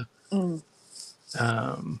 I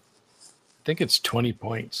think it's 20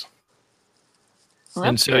 points. Well,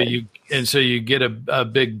 and that's so good. you get a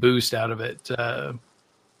big boost out of it.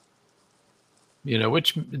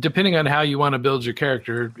 Which depending on how you want to build your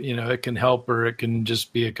character, it can help or it can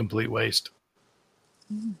just be a complete waste.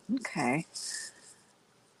 Okay.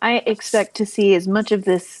 I expect to see as much of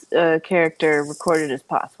this character recorded as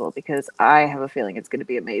possible because I have a feeling it's going to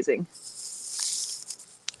be amazing.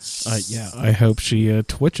 Yeah, I hope she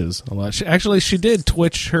twitches a lot. She did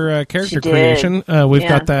twitch her character She did. creation. We've Yeah.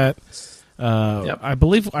 got that. Yep. I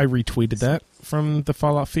believe I retweeted that from the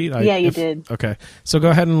Fallout feed. Yeah, you did. Okay, so go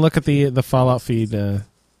ahead and look at the Fallout feed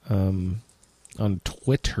on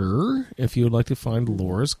Twitter if you would like to find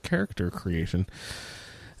Laura's character creation.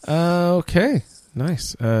 Okay,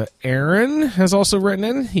 nice. Aaron has also written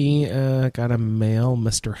in. He got a male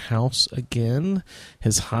Mr. House again.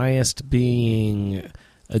 His highest being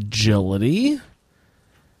agility.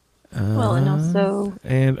 Well, and also...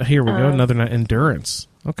 And here we go, another endurance.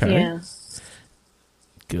 Okay. Yeah.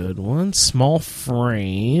 Good one. Small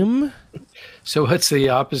frame. So what's the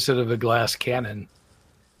opposite of a glass cannon?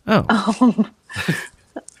 Oh.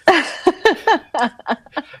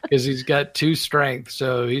 Because he's got 2 strength,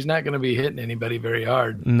 so he's not going to be hitting anybody very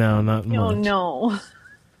hard. No, not much. Oh, no.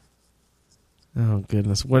 Oh,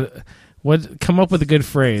 goodness. What? Come up with a good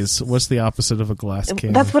phrase. What's the opposite of a glass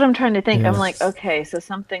cannon? That's what I'm trying to think. Yeah. I'm like, okay, so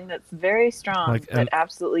something that's very strong, Like but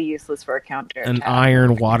absolutely useless for a counter. An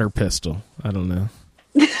iron water pistol. I don't know.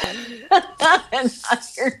 An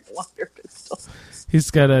iron water pistol.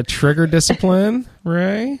 He's got a trigger discipline,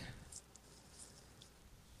 Ray.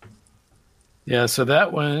 Yeah, so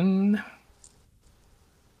that one,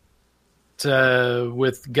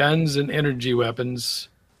 with guns and energy weapons,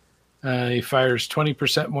 he fires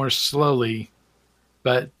 20% more slowly,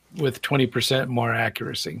 but with 20% more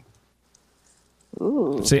accuracy.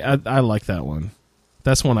 Ooh. See, I like that one.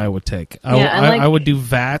 That's one I would take. I would do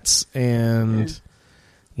VATS and,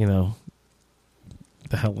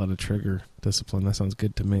 the hell out of trigger discipline. That sounds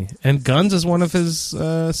good to me. And guns is one of his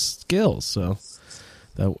skills. So,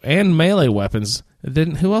 and melee weapons.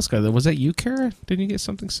 Who else got that? Was that you, Kara? Didn't you get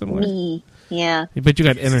something similar? Me. Yeah. But you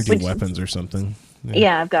got energy weapons or something.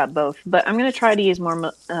 Yeah, I've got both. But I'm going to try to use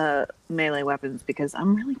more melee weapons because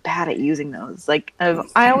I'm really bad at using those. Like,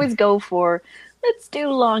 I always go for let's do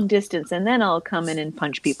long distance, and then I'll come in and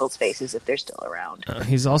punch people's faces if they're still around.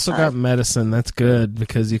 He's also got medicine. That's good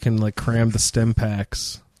because you can like cram the stim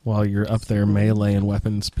packs while you're up there meleeing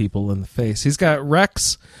weapons people in the face. He's got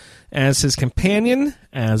Rex as his companion,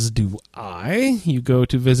 as do I. You go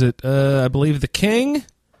to visit, I believe, the king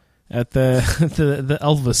at the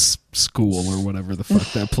Elvis school or whatever the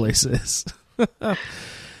fuck that place is.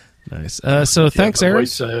 Nice. So thanks, Aaron.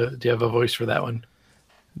 Do you have a voice for that one?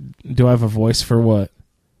 Do I have a voice for what?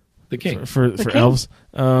 The king. For elves?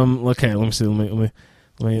 Okay, let me see. Let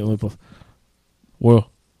me pull. Well,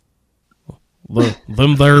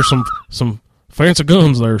 them there's some fancy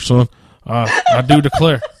guns there, son. I do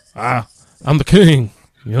declare, I'm the king.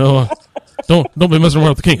 You know, don't be messing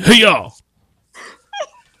around with the king. Hey y'all.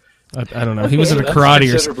 I don't know. He was in a karate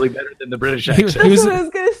or considerably better than the British accent. That's what I was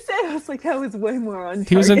gonna say. I was like, that was way more on target.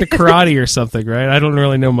 He was into karate or something, right? I don't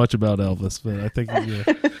really know much about Elvis, but I think. Yeah.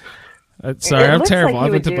 Sorry, I'm terrible. Like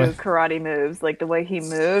he would do karate moves, like the way he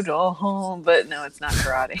moved. Oh, but no, it's not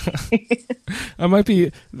karate. I might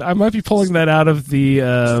be pulling that out of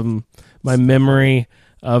the my memory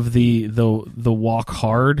of the Walk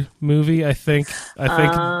Hard movie. I think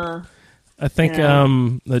yeah.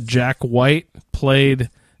 The Jack White played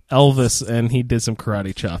Elvis and he did some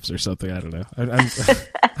karate chops or something. I don't know.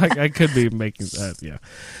 I could be making that. Yeah.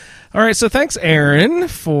 All right. So thanks, Aaron,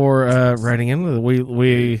 for writing in.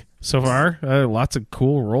 We so far lots of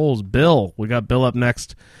cool roles. Bill, we got Bill up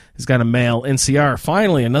next. He's got a male NCR.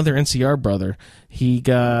 Finally, another NCR brother. He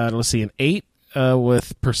got an 8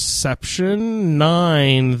 with perception,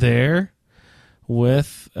 9 there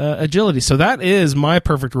with agility. So that is my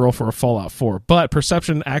perfect role for a Fallout 4. But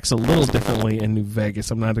perception acts a little differently in New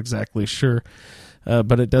Vegas. I'm not exactly sure,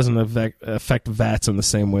 but it doesn't affect VATS in the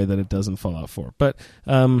same way that it does in Fallout 4. But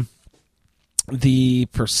the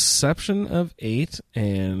perception of 8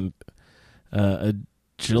 and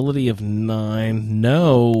agility of 9,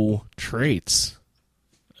 no traits.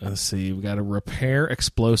 Let's see, we got to repair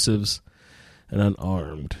explosives and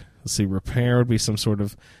unarmed. Let's see, repair would be some sort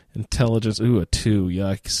of intelligence. Ooh, a 2.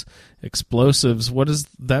 Yikes. Explosives, what does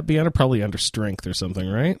that be under? Probably under strength or something,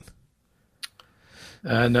 right?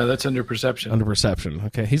 No, that's under perception. Under perception.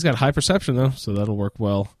 Okay, he's got high perception, though, so that'll work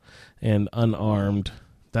well. And unarmed,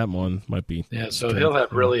 that one might be. Yeah, so he'll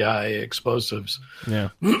have really high explosives. Yeah.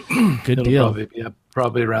 Good deal.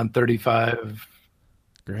 Probably around 35.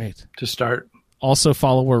 Great. To start. Also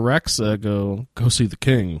follow where Rex, go see the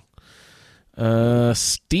king.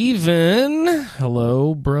 Steven,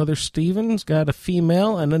 hello, brother Steven's got a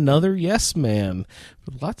female and another yes man.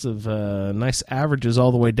 Lots of nice averages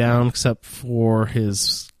all the way down, except for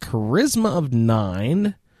his charisma of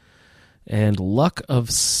 9 and luck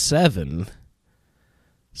of 7.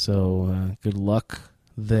 So good luck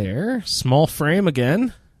there. Small frame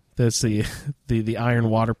again. That's the iron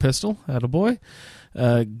water pistol. Attaboy.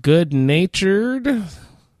 Good natured.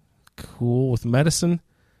 Cool with medicine,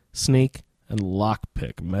 sneak, and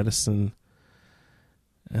lockpick. Medicine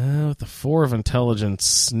with the 4 of intelligence.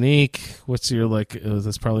 Sneak. What's your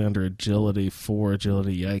that's probably under agility. 4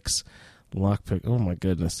 agility. Yikes. Lockpick. Oh my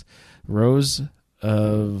goodness. Rose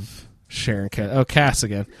of Sharon. Cass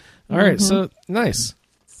again. All right. So nice.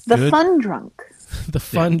 The fun drunk. The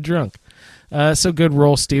fun drunk. So good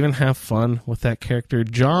roll, Steven. Have fun with that character.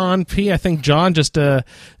 John P. I think John just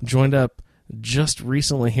joined up just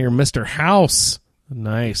recently here. Mr. House.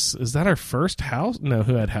 Nice. Is that our first House? No,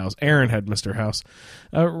 who had House? Aaron had Mr. House.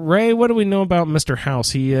 Ray, what do we know about Mr.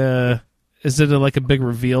 House? He is it like a big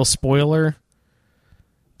reveal spoiler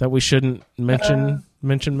that we shouldn't mention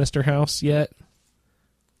Mr. House yet?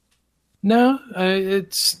 No,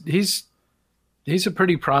 he's a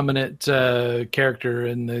pretty prominent character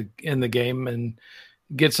in the game and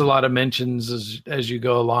gets a lot of mentions as you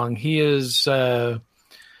go along. He is.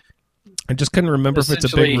 I just couldn't remember if it's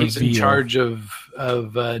a big reveal. He's in charge of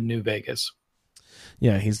New Vegas.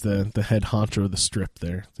 Yeah, he's the head honcho of the strip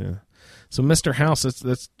there. Yeah. So Mr. House,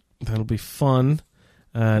 that'll be fun.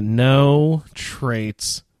 No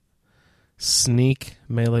traits. Sneak,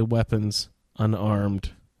 melee weapons,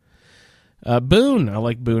 unarmed. Boone, I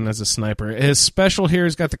like Boone as a sniper. His special here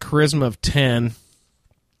has got the charisma of 10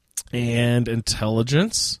 and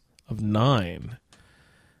intelligence of 9.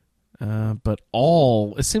 But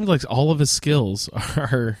it seems like all of his skills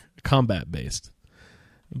are combat based.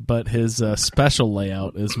 But his special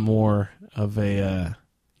layout is more of a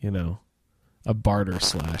barter /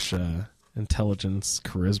 intelligence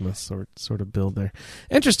charisma sort of build there.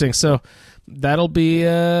 Interesting. So that'll be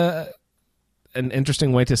an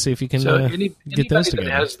interesting way to see if you can get those together.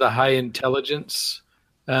 That has the high intelligence,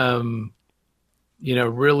 really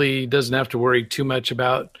doesn't have to worry too much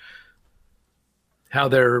about how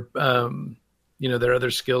their their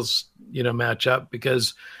other skills match up,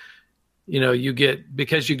 because you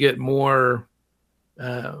get more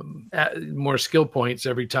skill points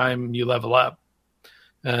every time you level up.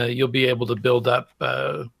 You'll be able to build up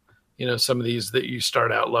some of these that you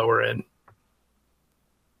start out lower in.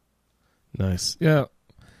 Nice. Yeah.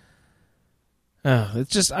 It's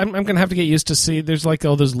just I'm gonna have to get used to see. There's like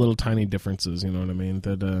all those little tiny differences. You know what I mean?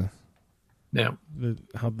 That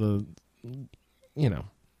how the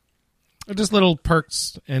just little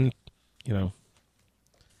perks and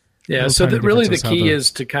Yeah. So that really the key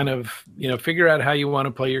is to kind of figure out how you want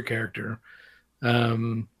to play your character.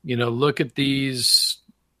 Look at these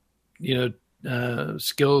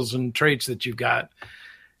skills and traits that you've got,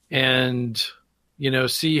 and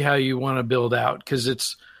see how you want to build out, because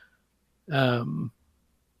it's you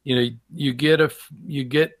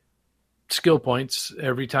get skill points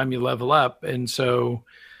every time you level up, and so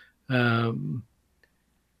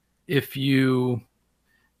if you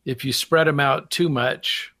spread them out too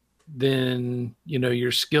much, then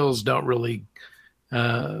your skills don't really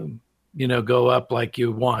go up like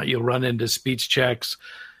you want. You'll run into speech checks.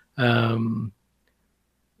 There'll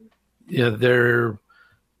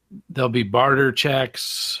be barter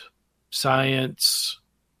checks, science,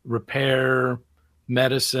 repair,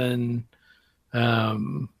 medicine,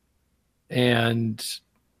 and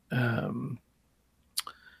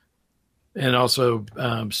also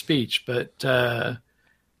speech. But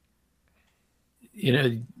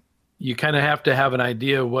you kind of have to have an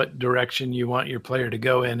idea what direction you want your player to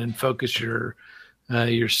go in, and focus your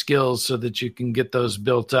skills so that you can get those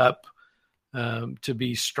built up to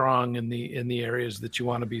be strong in the areas that you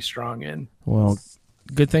want to be strong in. Well,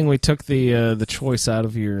 good thing we took the choice out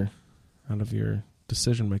of your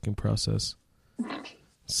decision making process.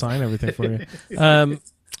 Sign everything for you.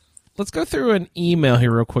 Let's go through an email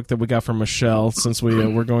here real quick that we got from Michelle, since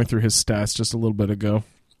we're going through his stats just a little bit ago.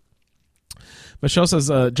 Michelle says,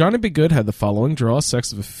 Johnny Be Good had the following: draw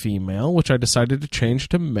sex of a female, which I decided to change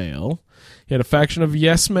to male. He had a faction of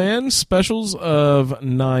Yes Man, specials of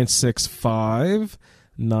 965,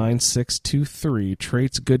 9623,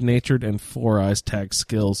 traits good-natured and Four Eyes, tag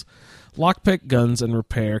skills, lockpick, guns, and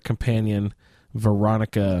repair, companion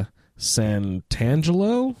Veronica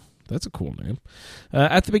Santangelo. That's a cool name.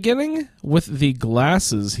 At the beginning, with the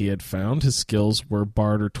glasses he had found, his skills were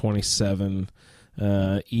barter 27,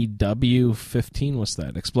 EW 15, what's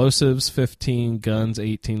that? Explosives 15, guns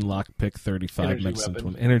 18, lockpick 35, medicine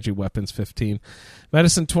 20, energy weapons 15,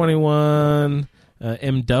 medicine 21,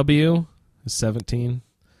 MW 17.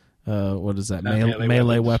 What is that?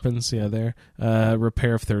 Melee weapons. Yeah, there.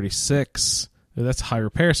 Repair of 36. That's high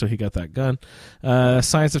repair, so he got that gun.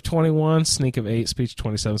 Science of 21, sneak of 8, speech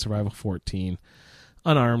 27, survival 14,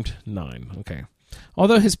 unarmed 9. Okay.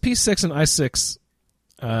 Although his P6 and I6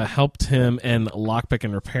 helped him in lockpick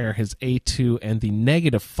and repair, his A2 and the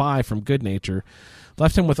 -5 from good nature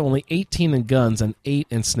left him with only 18 in guns and 8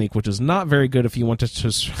 in sneak, which is not very good if you want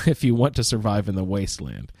to survive in the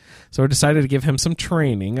wasteland. So I decided to give him some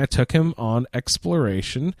training. I took him on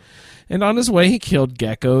exploration, and on his way he killed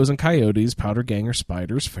geckos and coyotes, powder ganger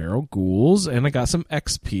spiders, feral ghouls, and I got some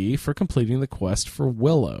XP for completing the quest for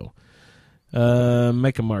Willow.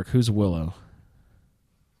 Make a mark. Who's Willow?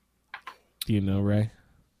 Do you know, Ray?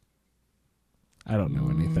 I don't know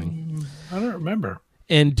anything. I don't remember.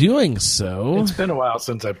 In doing so... It's been a while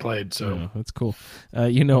since I played, so... Yeah, that's cool.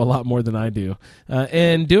 You know a lot more than I do.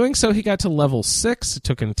 In doing so, he got to level 6. It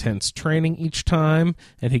took intense training each time,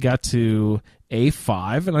 and he got to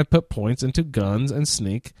A5, and I put points into guns and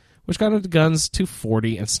sneak, which got into guns to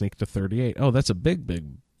 40 and sneak to 38. Oh, that's a big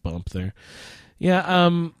bump there. Yeah,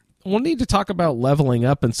 we'll need to talk about leveling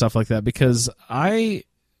up and stuff like that, because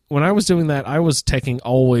when I was doing that, I was taking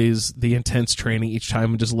always the intense training each time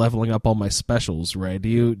and just leveling up all my specials, right?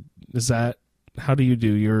 How do you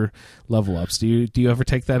do your level ups? Do you ever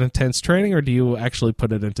take that intense training, or do you actually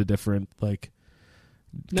put it into different categorical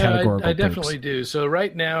No, I definitely do. So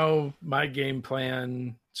right now, my game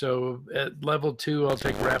plan, so at level 2, I'll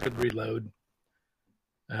take rapid reload.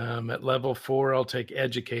 At level 4, I'll take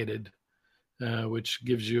educated, which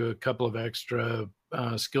gives you a couple of extra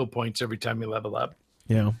skill points every time you level up.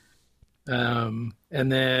 Yeah. And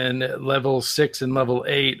then at level 6 and level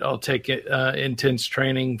 8, I'll take intense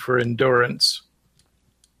training for endurance.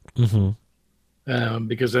 Mm-hmm.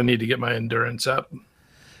 Because I need to get my endurance up.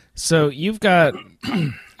 So you've got up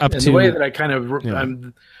and to... the way that I kind of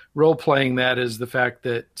I'm role playing that is the fact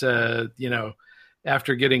that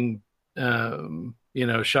after getting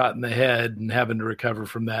shot in the head and having to recover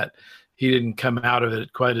from that, he didn't come out of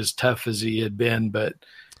it quite as tough as he had been, but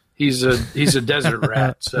he's a desert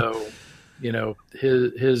rat, so you know,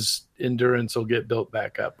 his endurance will get built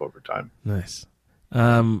back up over time. Nice.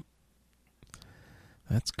 That's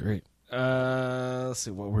great. Let's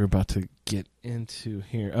see what we're about to get into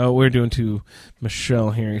here. Oh, we're doing to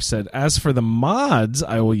Michelle here. He said, as for the mods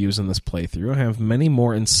I will use in this playthrough, I have many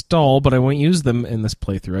more installed, but I won't use them in this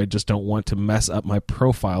playthrough. I just don't want to mess up my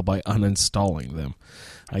profile by uninstalling them.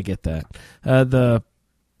 I get that. The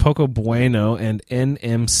Poco Bueno and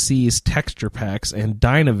NMC's texture packs and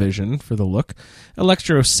Dynavision for the look.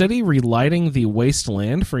 Electro City relighting the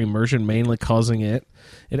wasteland for immersion, mainly causing it.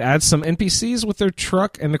 It adds some NPCs with their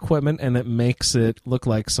truck and equipment, and it makes it look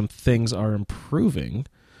like some things are improving.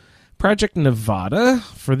 Project Nevada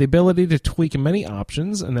for the ability to tweak many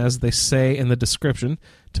options, and as they say in the description,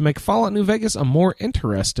 to make Fallout New Vegas a more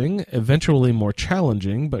interesting, eventually more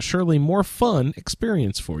challenging, but surely more fun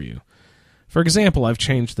experience for you. For example, I've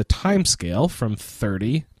changed the timescale from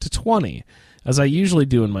 30 to 20, as I usually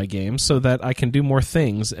do in my games, so that I can do more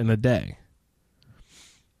things in a day.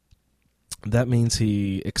 That means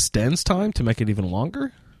he extends time to make it even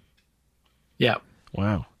longer? Yeah.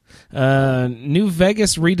 Wow. New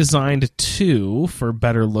Vegas redesigned 2 for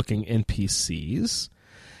better-looking NPCs.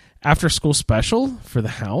 After School Special for the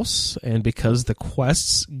house, and because the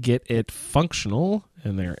quests get it functional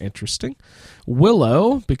and they're interesting.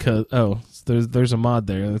 Willow, because there's a mod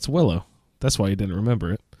there that's Willow. That's why you didn't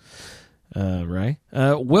remember it, right?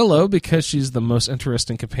 Willow, because she's the most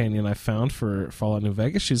interesting companion I found for Fallout New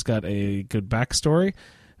Vegas. She's got a good backstory,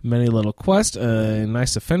 many little quests, a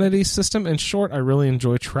nice affinity system. In short, I really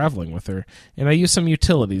enjoy traveling with her, and I use some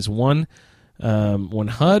utilities. One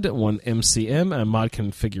HUD, one MCM, a mod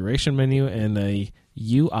configuration menu, and a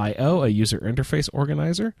UIO, a user interface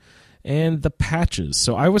organizer, and the patches.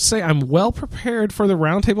 So I would say I'm well prepared for the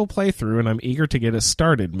roundtable playthrough, and I'm eager to get it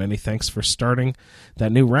started. Many thanks for starting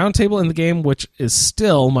that new roundtable in the game, which is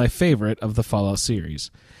still my favorite of the Fallout series.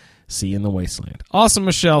 See you in the Wasteland. Awesome,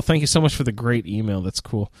 Michelle. Thank you so much for the great email. That's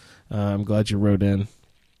cool. I'm glad you wrote in.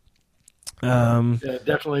 Yeah,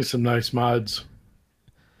 definitely some nice mods.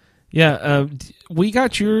 Yeah, we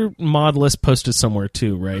got your mod list posted somewhere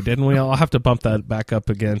too, right? Didn't we? I'll have to bump that back up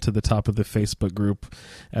again to the top of the Facebook group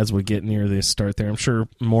as we get near the start there. I'm sure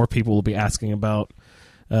more people will be asking about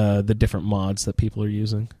the different mods that people are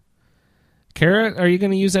using. Kara, are you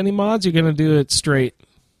going to use any mods? You're going to do it straight?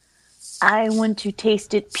 I want to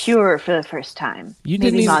taste it pure for the first time.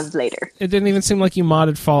 Maybe mods later. It didn't even seem like you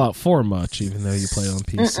modded Fallout 4 much, even though you play on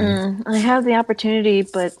PC. I have the opportunity,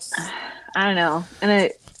 but I don't know.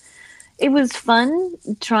 And it was fun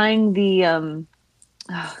trying the. Oh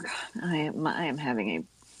God, I am having a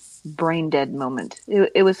brain dead moment.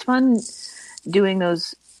 It was fun doing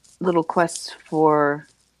those little quests for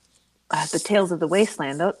the Tales of the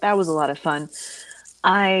Wasteland. That was a lot of fun.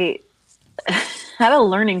 I had a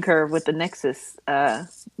learning curve with the Nexus,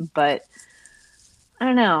 but I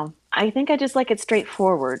don't know. I think I just like it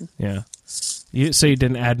straightforward. Yeah. So you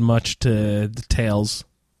didn't add much to the Tales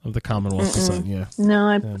of the Commonwealth design, yeah.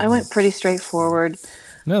 No, I went pretty straightforward.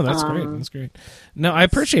 No, that's great. That's great. No, I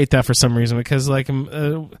appreciate that for some reason because, like,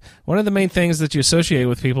 one of the main things that you associate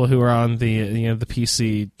with people who are on the the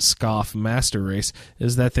PC scoff master race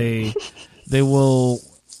is that they will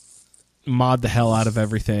mod the hell out of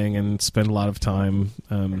everything and spend a lot of time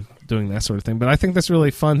doing that sort of thing. But I think that's really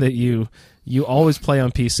fun that you always play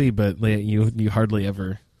on PC, but you hardly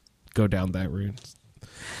ever go down that route.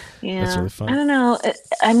 Yeah, that's really fun. I don't know.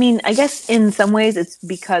 I mean, I guess in some ways it's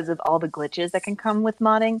because of all the glitches that can come with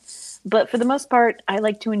modding. But for the most part, I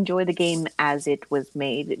like to enjoy the game as it was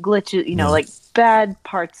made. Glitches, like bad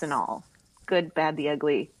parts and all. Good, bad, the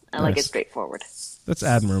ugly. I like it straightforward. That's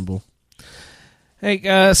admirable.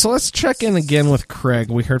 Hey, so let's check in again with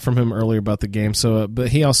Craig. We heard from him earlier about the game, but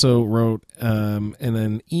he also wrote in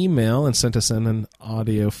an email and sent us in an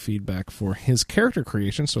audio feedback for his character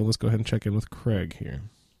creation. So let's go ahead and check in with Craig here.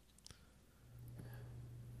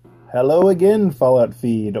 Hello again, Fallout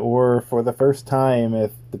Feed, or for the first time,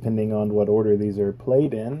 if depending on what order these are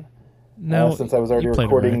played in. No, since I was already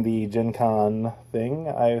recording the Gen Con thing,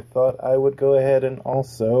 I thought I would go ahead and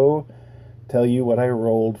also tell you what I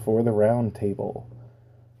rolled for the round table.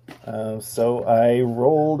 So I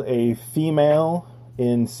rolled a female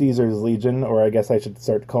in Caesar's Legion, or I guess I should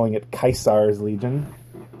start calling it Caesar's Legion.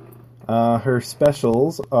 Her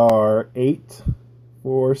specials are 8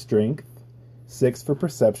 for strength, 6 for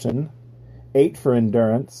perception, 8 for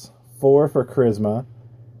endurance, 4 for charisma,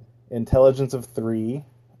 intelligence of 3,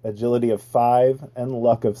 agility of 5, and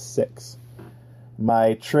luck of 6.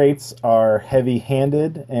 My traits are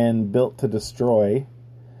heavy-handed and built to destroy,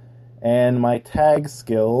 and my tag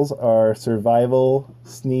skills are survival,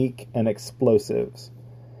 sneak, and explosives.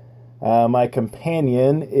 My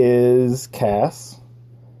companion is Cass.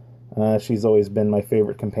 She's always been my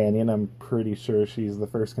favorite companion. I'm pretty sure she's the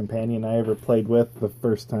first companion I ever played with the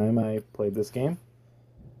first time I played this game.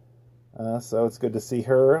 So it's good to see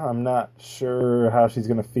her. I'm not sure how she's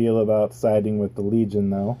going to feel about siding with the Legion,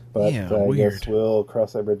 though. But Yeah, I weird. guess we'll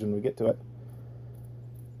cross that bridge when we get to it.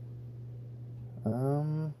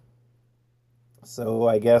 So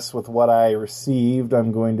I guess with what I received,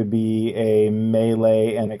 I'm going to be a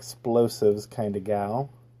melee and explosives kind of gal.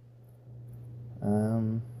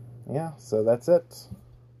 Yeah, so that's it.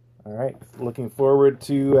 All right, looking forward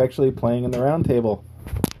to actually playing in the round table.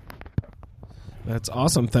 That's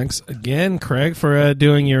awesome. Thanks again, Craig, for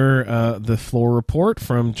doing your the floor report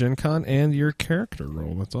from Gen Con and your character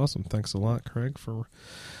role. That's awesome. Thanks a lot, Craig, for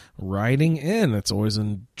writing in. It's always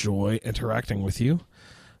a joy interacting with you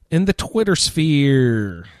in the Twitter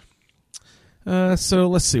sphere. So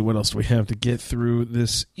let's see, what else do we have to get through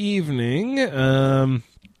this evening?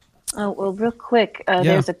 Oh, well, real quick,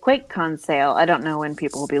 there's a QuakeCon sale. I don't know when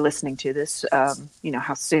people will be listening to this,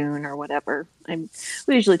 how soon or whatever.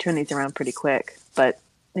 We usually turn these around pretty quick, but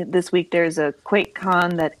this week there's a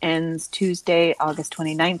QuakeCon that ends Tuesday, August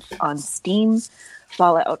 29th on Steam.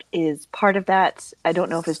 Fallout is part of that. I don't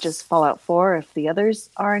know if it's just Fallout 4, if the others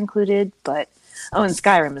are included, but... Oh, and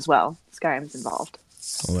Skyrim as well. Skyrim's involved.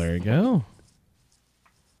 Well, there you go.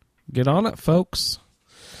 Get on it, folks.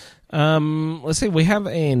 Let's see. We have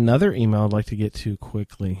another email I'd like to get to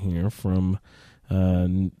quickly here from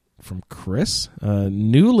Chris,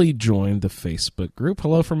 newly joined the Facebook group.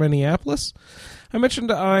 Hello from Minneapolis. I mentioned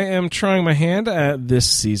I am trying my hand at this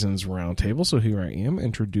season's roundtable, so here I am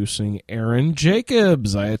introducing Aaron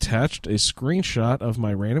Jacobs. I attached a screenshot of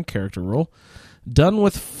my random character roll, done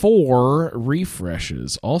with 4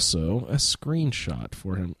 refreshes. Also, a screenshot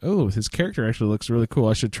for him. Oh, his character actually looks really cool.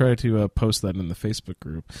 I should try to post that in the Facebook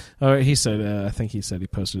group. He said, I think he said he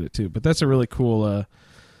posted it too. But that's a really cool,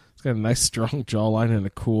 it's got a nice strong jawline and a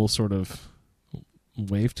cool sort of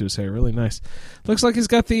wave to his hair. Really nice. Looks like he's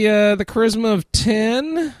got the charisma of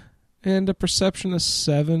 10 and a perception of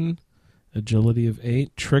 7, agility of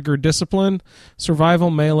 8, trigger discipline, survival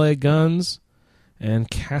melee guns, and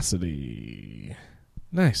Cassidy.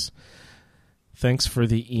 Nice. Thanks for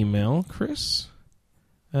the email, Chris.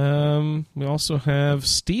 We also have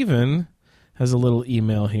Steven has a little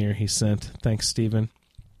email here he sent. Thanks, Steven.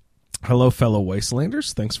 Hello, fellow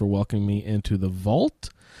Wastelanders. Thanks for welcoming me into the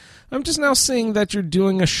vault. I'm just now seeing that you're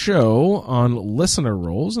doing a show on listener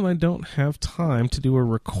roles, and I don't have time to do a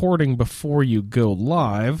recording before you go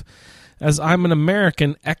live, as I'm an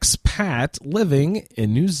American expat living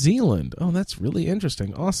in New Zealand. Oh, that's really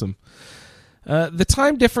interesting. Awesome. The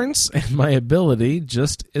time difference and my ability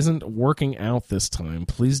just isn't working out this time.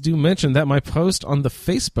 Please do mention that my post on the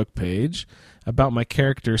Facebook page about my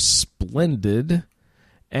character Splendid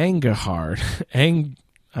Angarad,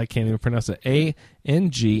 I can't even pronounce it, Angarad,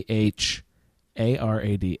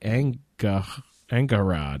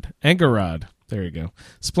 Angarad. There you go.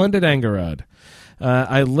 Splendid Angarad.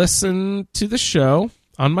 I listen to the show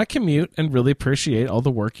on my commute and really appreciate all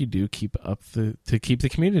the work you do to keep the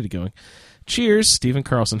community going. Cheers, Stephen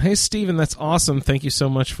Carlson. Hey, Stephen, that's awesome. Thank you so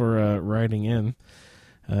much for writing in.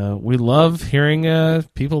 We love hearing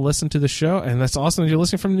people listen to the show, and that's awesome that you're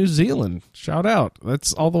listening from New Zealand. Shout out.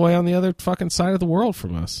 That's all the way on the other fucking side of the world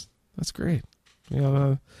from us. That's great.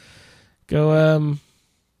 Go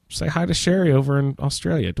say hi to Sherry over in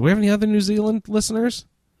Australia. Do we have any other New Zealand listeners?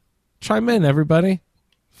 Chime in, everybody,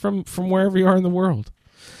 from wherever you are in the world.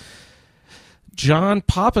 John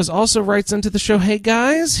Pappas also writes into the show, hey,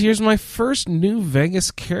 guys, here's my first New Vegas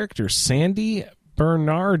character, Sandy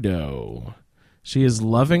Bernardo. She is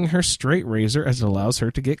loving her straight razor as it allows her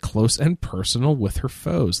to get close and personal with her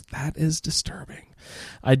foes. That is disturbing.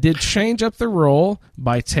 I did change up the role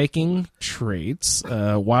by taking traits,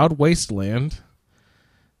 Wild Wasteland,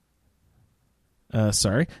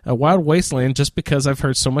 just because I've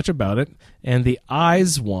heard so much about it, and the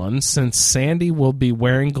eyes one, since Sandy will be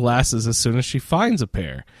wearing glasses as soon as she finds a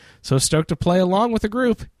pair. So stoked to play along with the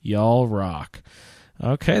group. Y'all rock.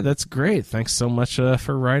 Okay, that's great. Thanks so much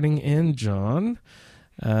for writing in, John.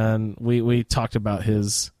 And we talked about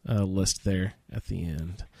his list there at the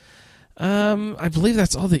end. I believe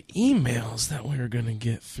that's all the emails that we're going to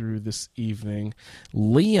get through this evening.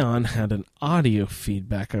 Leon had an audio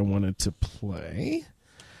feedback I wanted to play.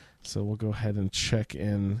 So we'll go ahead and check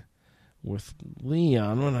in with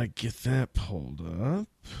Leon when I get that pulled up.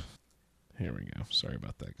 Here we go. Sorry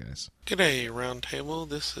about that, guys. G'day, Roundtable.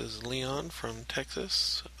 This is Leon from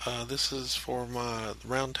Texas. This is for my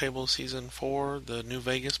Roundtable Season 4, the New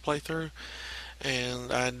Vegas playthrough.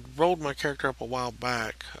 And I rolled my character up a while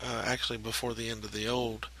back, actually before the end of the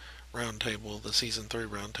old roundtable, the Season 3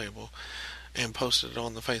 roundtable, and posted it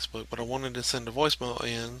on the Facebook, but I wanted to send a voicemail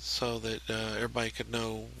in so that everybody could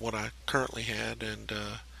know what I currently had and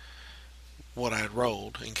what I had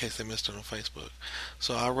rolled in case they missed it on Facebook.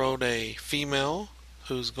 So I rolled a female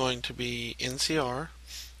who's going to be NCR.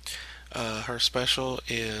 Her special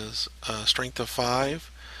is Strength of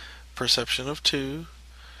 5, Perception of 2,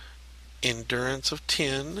 Endurance of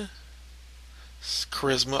 10,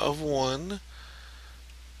 Charisma of 1,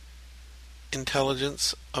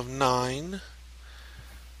 Intelligence of 9,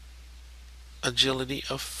 Agility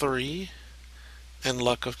of 3, and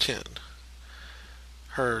Luck of 10.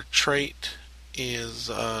 Her traits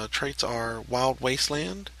are Wild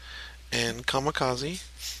Wasteland and Kamikaze.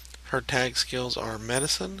 Her tag skills are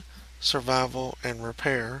Medicine, Survival, and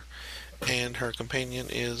Repair, and her companion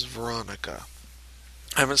is Veronica.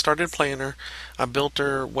 I haven't started playing her. I built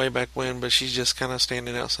her way back when, but she's just kind of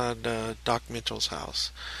standing outside Doc Mitchell's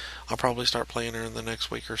house. I'll probably start playing her in the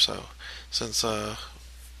next week or so, since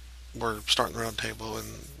we're starting the round table and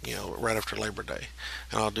right after Labor Day,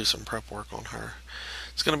 and I'll do some prep work on her.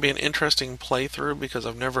 It's going to be an interesting playthrough because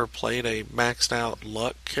I've never played a maxed out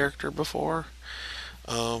luck character before,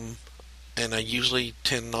 and I usually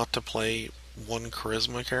tend not to play one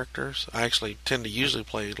charisma characters. I actually tend to usually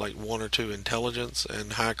play like 1 or 2 intelligence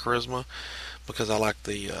and high charisma because I like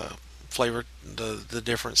the flavor, the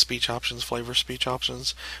different speech options, flavor speech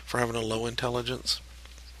options for having a low intelligence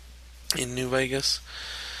in New Vegas.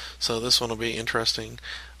 So this one will be interesting.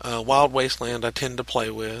 Wild Wasteland I tend to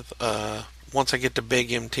play with. Once I get to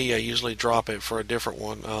Big MT, I usually drop it for a different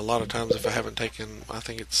one. A lot of times if I haven't taken, I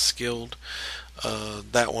think it's skilled,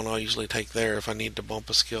 that one I'll usually take there if I need to bump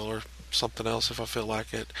a skill or something else if I feel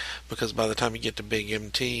like it, because by the time you get to Big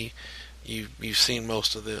MT, you've seen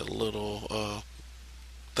most of the little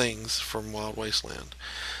things from Wild Wasteland.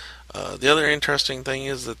 The other interesting thing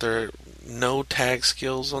is that there are no tag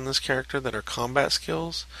skills on this character that are combat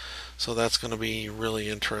skills, so that's going to be really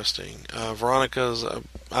interesting. Veronica's,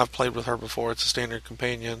 I've played with her before, it's a standard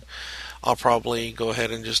companion. I'll probably go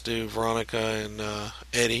ahead and just do Veronica and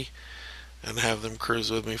Eddie and have them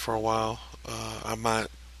cruise with me for a while. I might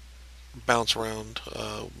bounce around,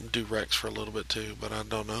 do Rex for a little bit too, but I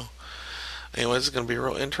don't know. Anyways, it's going to be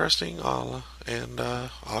real interesting. I'll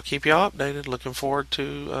keep y'all updated. Looking forward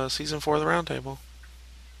to Season 4 of the Roundtable.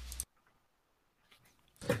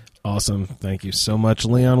 Awesome. Thank you so much,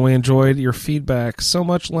 Leon. We enjoyed your feedback so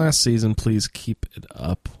much last season. Please keep it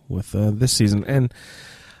up with this season. And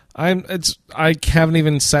I haven't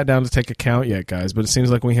even sat down to take a count yet, guys, but it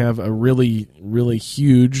seems like we have a really, really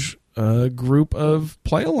huge group of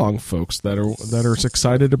play-along folks that are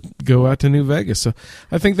excited to go out to New Vegas. So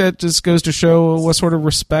I think that just goes to show what sort of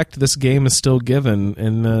respect this game is still given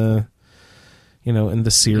in in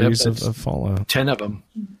the series of Fallout. 10 of them.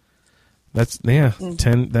 That's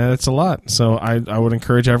 10. That's a lot. So I would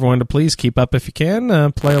encourage everyone to please keep up if you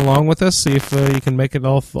can. Play along with us. See if you can make it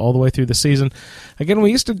all the way through the season. Again, we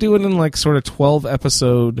used to do it in like sort of 12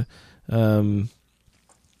 episode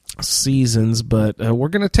seasons, but we're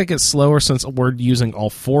going to take it slower since we're using all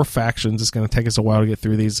 4 factions. It's going to take us a while to get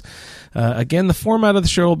through these. Again, the format of the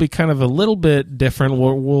show will be kind of a little bit different.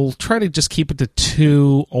 We'll try to just keep it to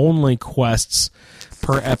 2 only quests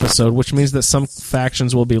per episode, which means that some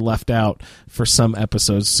factions will be left out for some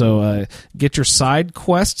episodes. So get your side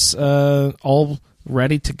quests all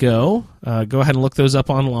ready to go. Go ahead and look those up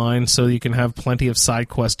online so you can have plenty of side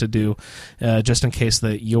quests to do, just in case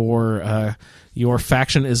that your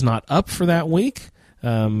faction is not up for that week.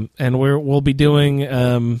 And we'll be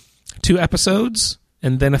doing 2 episodes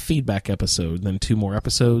and then a feedback episode, then 2 more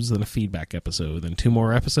episodes, then a feedback episode, then 2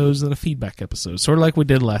 more episodes, then a feedback episode, sort of like we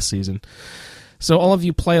did last season. So all of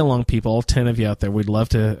you play-along people, all 10 of you out there, we'd love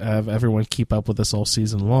to have everyone keep up with us all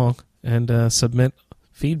season long and submit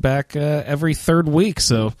feedback every 3rd week.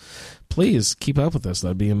 So please keep up with us.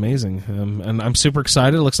 That'd be amazing. And I'm super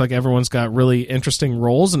excited. It looks like everyone's got really interesting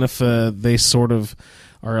roles, and if they sort of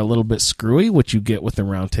are a little bit screwy, which you get with the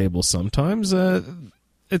roundtable sometimes,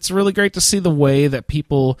 it's really great to see the way that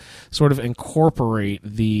people sort of incorporate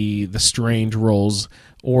the strange roles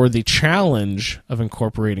or the challenge of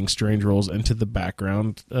incorporating strange roles into the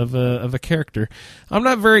background of a character. I'm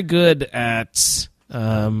not very good at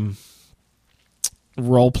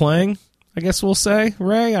role playing, I guess we'll say,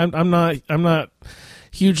 Ray. I'm not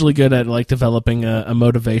hugely good at like developing a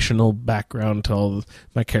motivational background to all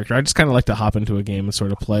my character. I just kind of like to hop into a game and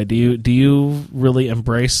sort of play. Do you really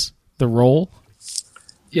embrace the role?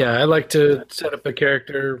 Yeah, I like to set up a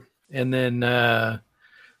character and then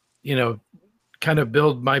kind of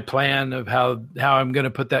build my plan of how I'm going to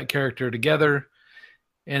put that character together,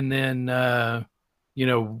 and then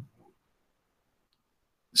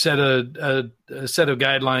set a set of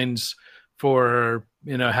guidelines for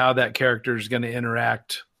how that character is going to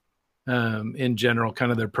interact in general,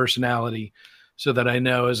 kind of their personality, so that I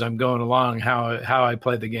know as I'm going along how I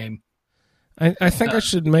play the game. I think I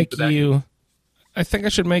should make you. I think I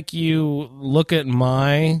should make you look at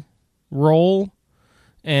my role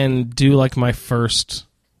and do like my first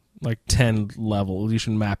 10 levels. You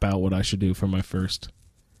should map out what I should do for my first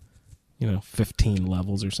 15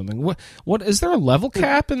 levels or something. What is there a level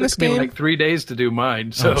cap in this game? Like 3 days to do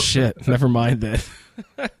mine. So. Oh shit! Never mind that.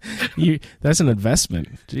 That's an investment.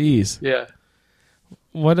 Jeez. Yeah.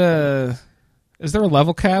 What is there a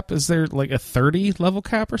level cap? Is there like a 30 level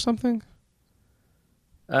cap or something?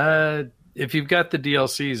 If you've got the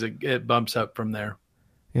DLCs, it bumps up from there.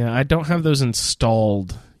 Yeah, I don't have those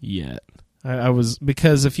installed yet.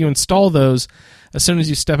 Because if you install those, as soon as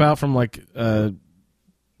you step out from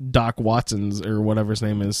Doc Watson's or whatever his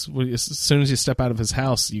name is, as soon as you step out of his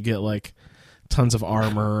house, you get like tons of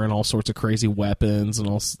armor and all sorts of crazy weapons and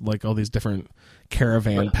all these different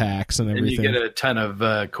caravan packs and everything. And you get a ton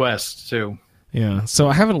of quests too. Yeah, so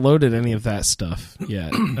I haven't loaded any of that stuff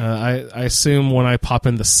yet. I assume when I pop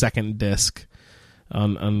in the second disc,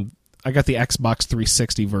 I got the Xbox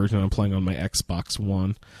 360 version. I'm playing on my Xbox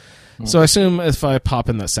One, so I assume if I pop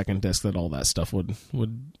in that second disc, that all that stuff would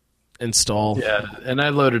install. Yeah, and I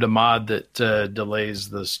loaded a mod that delays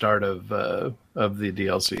the start of the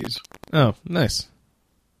DLCs. Oh, nice.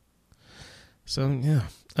 So yeah.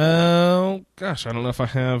 Oh, gosh, I don't know if I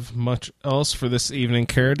have much else for this evening.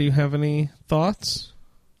 Kara, do you have any thoughts?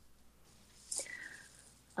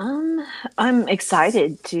 I'm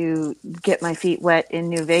excited to get my feet wet in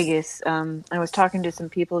New Vegas. I was talking to some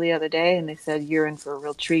people the other day, and they said you're in for a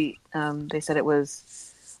real treat. They said it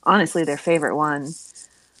was honestly their favorite one.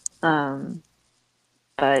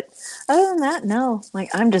 But other than that, no.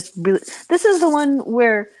 I'm just really... This is the one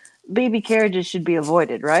where baby carriages should be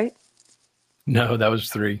avoided, right? No, that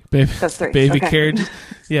was 3. That's 3. Baby okay. carriage.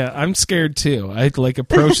 Yeah, I'm scared too. I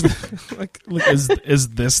approach is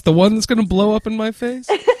this the one that's going to blow up in my face?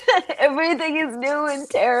 Everything is new and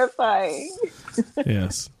terrifying.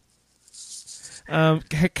 Yes.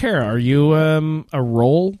 Kara, are you a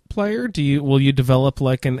role player? Will you develop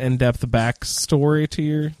like an in-depth backstory to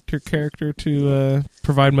your character to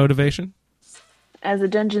provide motivation? As a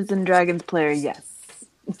Dungeons and Dragons player, yes.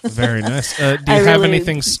 Very nice. Do you have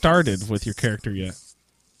anything started with your character yet?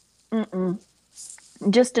 Mm-mm.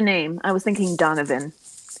 Just a name. I was thinking Donovan.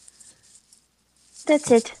 That's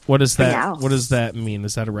it. What does that? Now. What does that mean?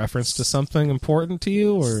 Is that a reference to something important to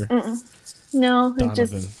you, or? No,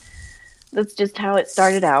 that's just how it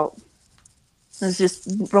started out. I was just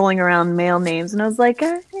rolling around male names, and I was like,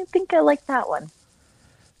 I think I like that one.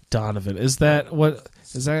 Donovan. Is that what?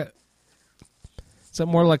 Is that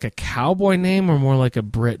more like a cowboy name or more like a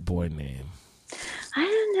Brit boy name? I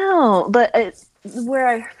don't know, but where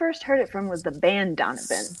I first heard it from was the band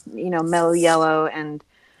Donovan. Mellow Yellow and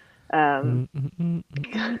yeah.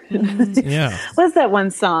 What's that one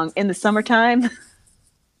song, In the Summertime?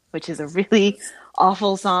 Which is a really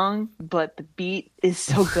awful song, but the beat is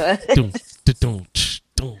so good.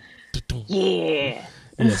 Yeah.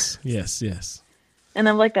 Yes. And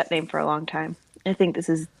I've liked that name for a long time. I think this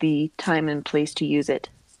is the time and place to use it.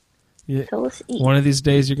 Yeah. So let's eat. One of these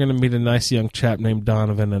days, you're going to meet a nice young chap named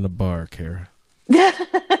Donovan in a bar, Kara.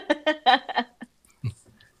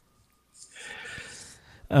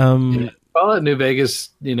 Fallout New Vegas,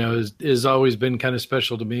 has always been kind of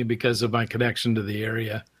special to me because of my connection to the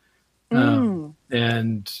area, and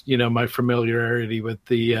my familiarity with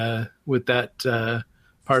that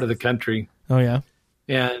part of the country. Oh yeah,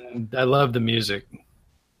 and I love the music.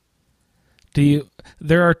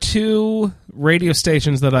 There are 2 radio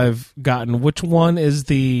stations that I've gotten. Which one is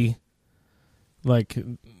the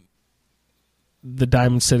Diamond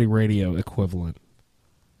City Radio equivalent?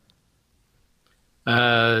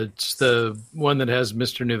 It's the one that has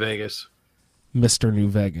Mr. New Vegas. Mr. New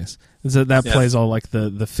Vegas. Is it that plays all like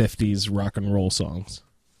the 50s rock and roll songs?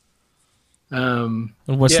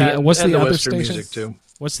 What's the other Western station? Music too.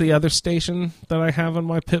 What's the other station that I have on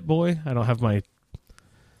my Pip-Boy? I don't have my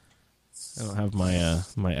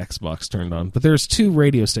my Xbox turned on, but there's 2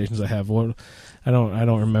 radio stations I have. What I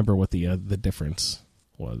don't remember what the difference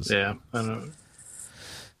was. Yeah, I don't know.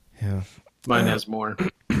 Yeah, mine has more.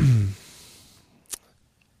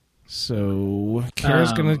 So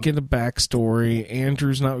Kara's gonna get a backstory.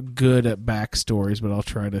 Andrew's not good at backstories, but I'll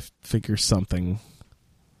try to figure something.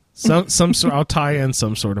 Some sort. I'll tie in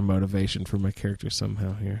some sort of motivation for my character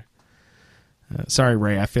somehow here. Sorry,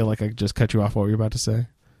 Ray. I feel like I just cut you off. What were you about to say?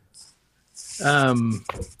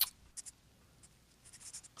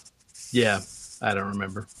 Yeah, I don't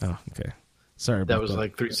remember. Oh, okay. Sorry about that. Was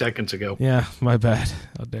like 3 seconds ago. Yeah, my bad.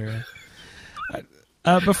 How dare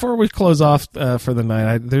I? Before we close off for the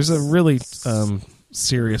night, there's a really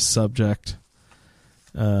serious subject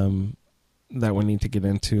that we need to get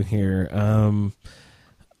into here.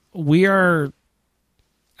 We are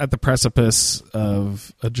at the precipice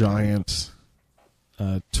of a giant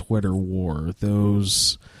Twitter war.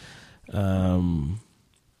 Those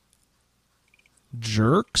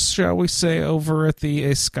jerks, shall we say, over at the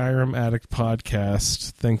A Skyrim Addict podcast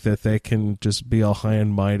think that they can just be all high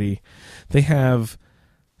and mighty. They have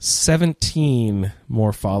 17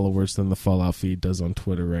 more followers than the Fallout feed does on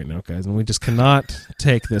Twitter right now, guys, and we just cannot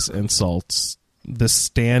take this insult, this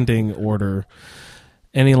standing order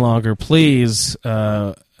any longer. Please,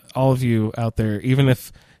 all of you out there, even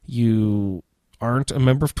if you aren't a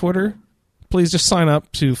member of Twitter, please just sign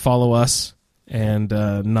up to follow us and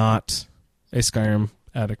not A Skyrim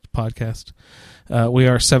Addict podcast. We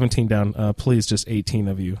are 17 down. Please, just 18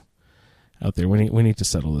 of you out there. We need to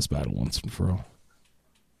settle this battle once and for all.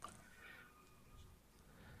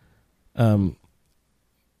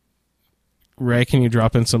 Ray, can you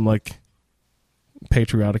drop in some like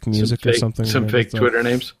patriotic music or something? Some fake Twitter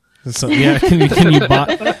names. So, yeah,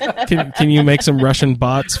 can you make some Russian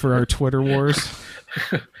bots for our Twitter wars?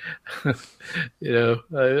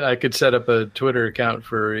 I could set up a Twitter account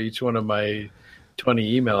for each one of my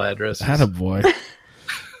 20 email addresses. Attaboy.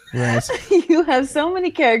 Yes. You have so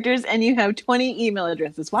many characters and you have 20 email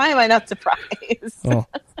addresses. Why am I not surprised? Oh,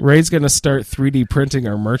 Ray's going to start 3D printing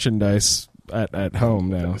our merchandise at home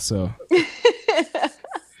now. So.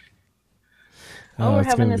 We're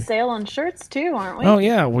having a sale on shirts too, aren't we? Oh,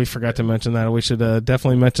 yeah. We forgot to mention that. We should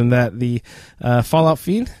definitely mention that. The Fallout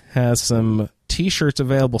feed has some T-shirts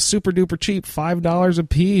available, super duper cheap, $5 a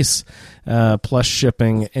piece, plus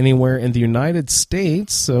shipping anywhere in the United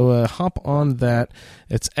States. So hop on that.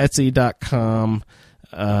 It's Etsy.com.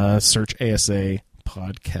 Search ASA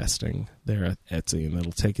Podcasting there at Etsy, and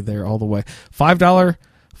that'll take you there all the way. $5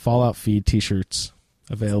 Fallout feed T-shirts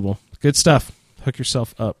available. Good stuff. Hook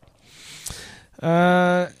yourself up.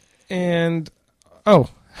 How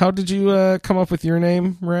did you come up with your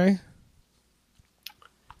name, Ray?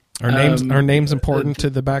 Our name's important to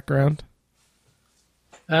the background.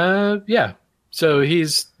 Yeah. So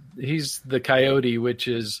he's the coyote, which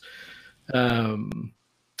is, the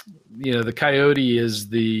coyote is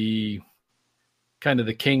the kind of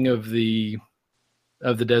the king of the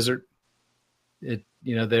desert.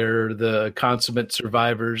 They're the consummate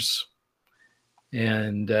survivors,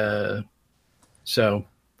 and then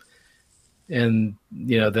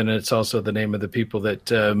it's also the name of the people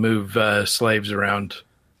that move slaves around.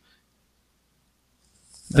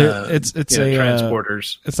 It's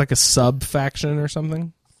transporters. It's like a sub faction or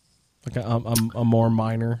something, like a more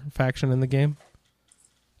minor faction in the game.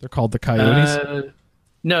 They're called the Coyotes.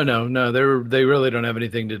 No. They really don't have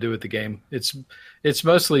anything to do with the game. It's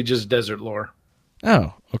mostly just desert lore.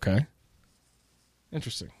 Oh, okay.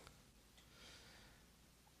 Interesting.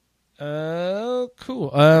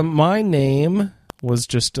 Cool. My name was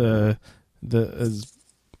just my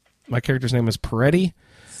character's name is Peretti.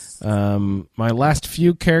 My last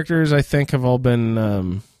few characters, I think, have all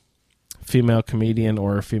been female comedian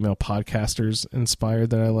or female podcasters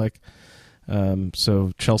inspired that I like.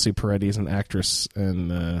 So Chelsea Peretti is an actress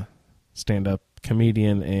and stand-up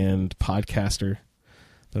comedian and podcaster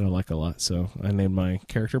that I like a lot. So I named my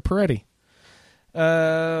character Peretti.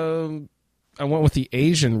 I went with the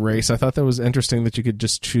Asian race. I thought that was interesting that you could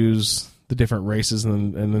just choose the different races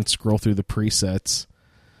and then scroll through the presets.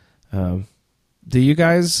 Do you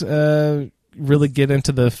guys really get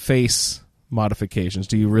into the face modifications?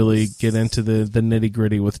 Do you really get into the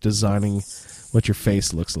nitty-gritty with designing what your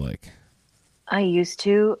face looks like? I used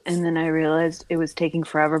to, and then I realized it was taking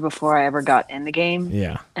forever before I ever got in the game.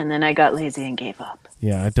 Yeah. And then I got lazy and gave up.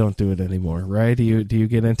 Yeah, I don't do it anymore. Right? Do you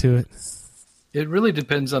get into it? It really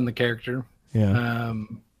depends on the character. Yeah.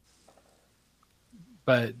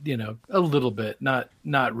 But, a little bit, not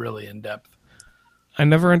really in depth. I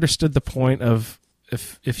never understood the point of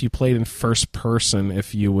if you played in first person,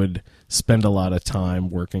 if you would spend a lot of time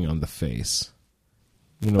working on the face.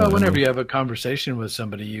 Whenever you have a conversation with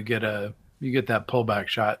somebody, you get that pullback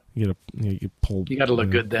shot. You got to look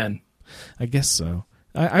good then. I guess so.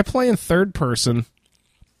 I play in third person.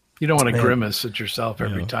 You don't want to grimace at yourself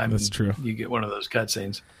every time. That's true. You get one of those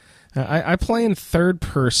cutscenes. I play in third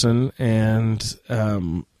person, and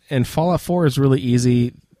Fallout 4 is really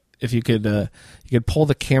easy. If you could pull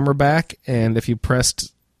the camera back, and if you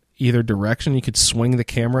pressed either direction. You could swing the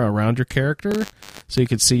camera around your character, so you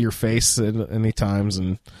could see your face at any times.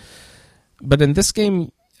 But in this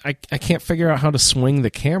game, I can't figure out how to swing the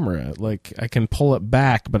camera. Like, I can pull it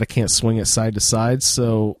back, but I can't swing it side to side,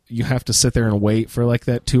 so you have to sit there and wait for like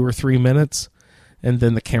that 2 or 3 minutes, and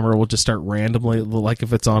then the camera will just start randomly, like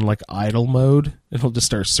if it's on like idle mode, it'll just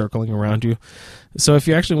start circling around you. So if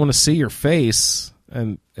you actually want to see your face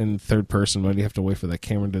and in third person mode, you have to wait for that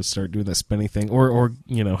camera to start doing that spinny thing, or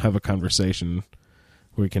you know, have a conversation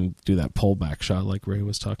where you can do that pullback shot like Ray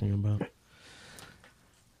was talking about.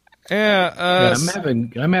 Yeah,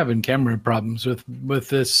 I'm having camera problems with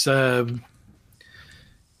this.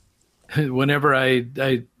 Whenever I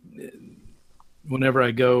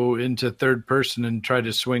go into third person and try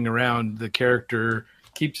to swing around, the character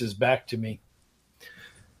keeps his back to me.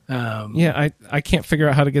 I can't figure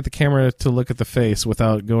out how to get the camera to look at the face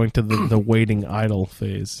without going to the waiting idle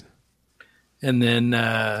phase. And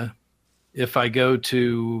then if I go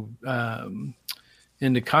to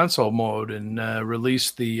into console mode and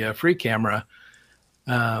release the free camera,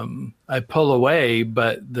 I pull away,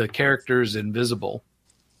 but the character is invisible.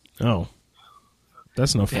 Oh,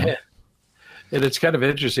 that's no fun. Yeah. And it's kind of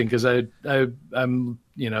interesting because I'm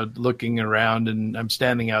looking around and I'm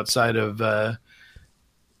standing outside of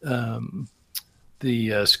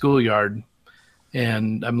the schoolyard,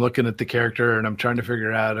 and I'm looking at the character and I'm trying to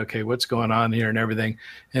figure out, okay, what's going on here and everything.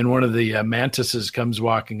 And one of the mantises comes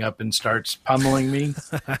walking up and starts pummeling me.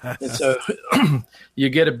 And so you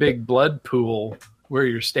get a big blood pool where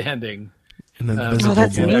you're standing. And then you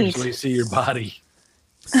can actually see your body.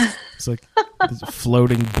 It's like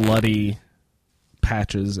floating bloody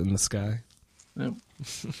patches in the sky. Yep.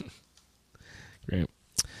 Great.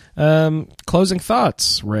 Closing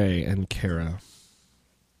thoughts, Ray and Kara.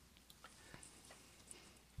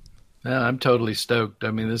 Yeah, I'm totally stoked. I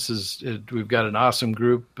mean, we've got an awesome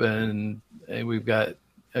group, and we've got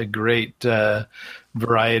a great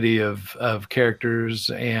variety of characters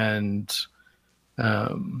and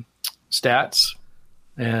stats.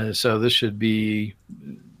 And so this should be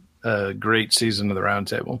a great season of the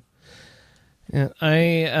Roundtable. Yeah,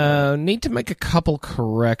 I need to make a couple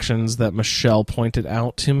corrections that Michelle pointed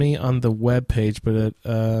out to me on the webpage, but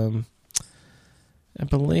I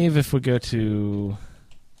believe if we go to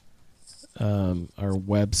our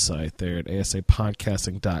website there at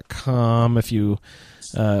asapodcasting.com, if you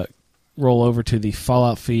roll over to the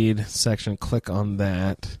Fallout feed section, click on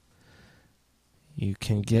that, you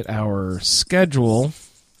can get our schedule.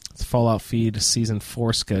 It's Fallout feed Season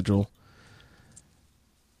 4 schedule.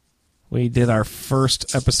 We did our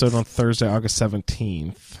first episode on Thursday, August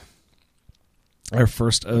 17th. Our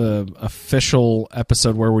first official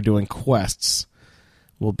episode where we're doing quests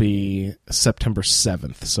will be September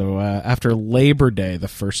 7th. So after Labor Day, the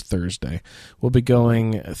first Thursday, we'll be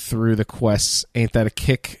going through the quests Ain't That a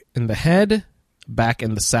Kick in the Head, Back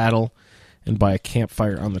in the Saddle, and By a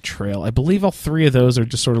Campfire on the Trail. I believe all three of those are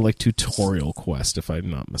just sort of like tutorial quests, if I'm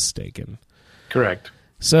not mistaken. Correct.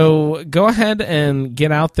 So go ahead and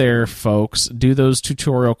get out there, folks. Do those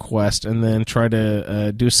tutorial quests, and then try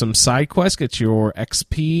to do some side quests. Get your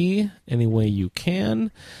XP any way you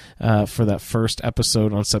can for that first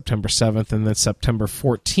episode on September 7th. And then September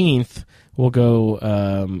 14th, we'll go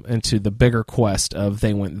into the bigger quest of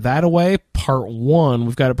They Went That Away, Part 1.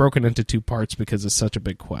 We've got it broken into 2 parts because it's such a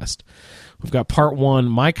big quest. We've got Part 1,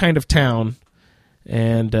 My Kind of Town,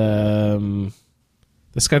 and...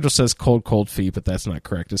 the schedule says Cold Feet, but that's not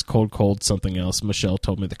correct. It's Cold something else. Michelle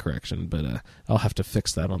told me the correction, but I'll have to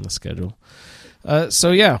fix that on the schedule.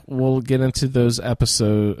 So yeah, we'll get into those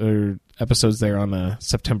episodes there on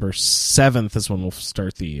September 7th is when we'll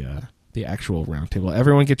start the actual roundtable.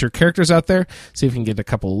 Everyone get your characters out there. See if you can get a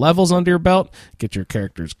couple levels under your belt. Get your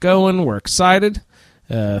characters going. We're excited.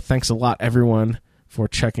 Thanks a lot, everyone, for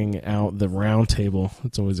checking out the roundtable.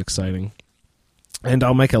 It's always exciting. And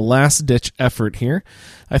I'll make a last-ditch effort here.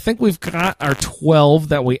 I think we've got our 12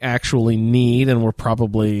 that we actually need, and we're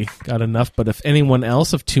probably got enough. But if anyone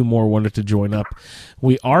else, if 2 more wanted to join up,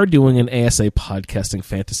 we are doing an ASA Podcasting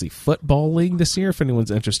Fantasy Football League this year, if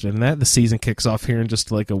anyone's interested in that. The season kicks off here in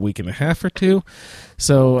just like a week and a half or 2.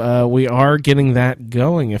 So we are getting that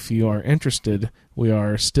going. If you are interested, we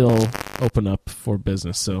are still open up for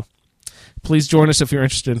business. So please join us if you're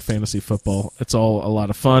interested in fantasy football. It's all a lot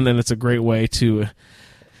of fun, and it's a great way to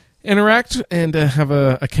interact and have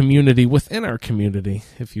a community within our community,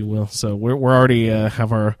 if you will. So we're already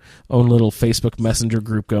have our own little Facebook Messenger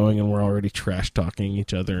group going, and we're already trash talking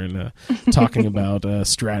each other and talking about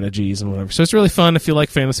strategies and whatever. So it's really fun. If you like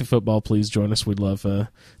fantasy football, please join us. We'd love to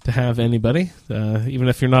have anybody, even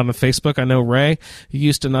if you're not on Facebook. I know Ray, you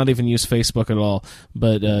used to not even use Facebook at all,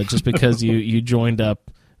 but just because you joined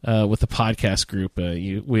up with the podcast group,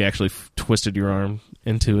 we actually twisted your arm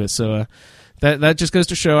into it. So. That just goes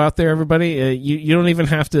to show out there, everybody. You don't even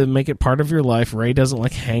have to make it part of your life. Ray doesn't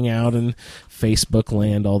like hang out in Facebook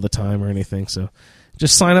land all the time or anything. So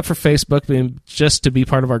just sign up for Facebook, and just to be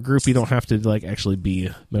part of our group. You don't have to like actually be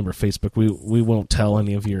a member of Facebook. We won't tell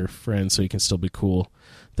any of your friends, so you can still be cool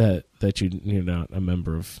that you're not a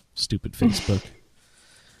member of stupid Facebook.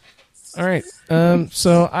 All right.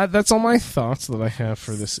 So that's all my thoughts that I have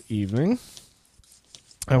for this evening.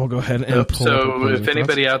 I will go ahead and pull up So if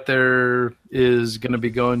anybody out there is going to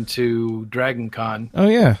be going to Dragon Con. Oh,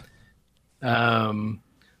 yeah.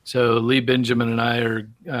 So Lee Benjamin and I are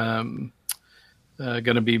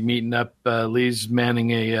going to be meeting up. Lee's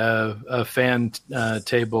manning a fan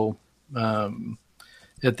table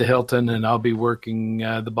at the Hilton, and I'll be working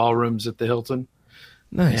the ballrooms at the Hilton.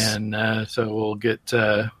 Nice. And so we'll get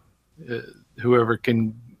whoever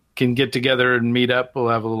can get together and meet up. We'll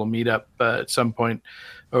have a little meet up at some point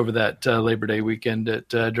over that Labor Day weekend at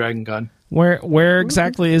Dragon Con. Where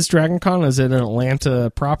exactly is Dragon Con? Is it in Atlanta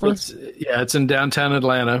proper? It's in downtown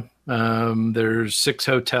Atlanta. There's 6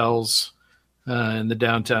 hotels in the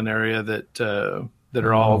downtown area that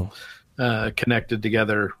are all connected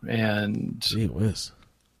together, and gee whiz.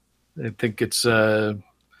 I think it's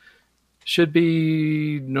should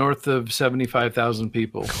be north of 75,000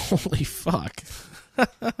 people. Holy fuck.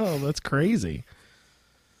 Oh, that's crazy.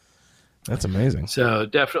 That's amazing. So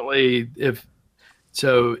definitely,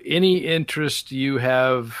 any interest you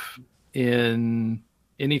have in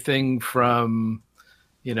anything from,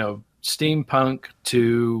 steampunk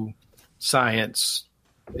to science,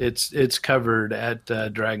 it's covered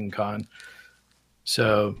at Dragon Con.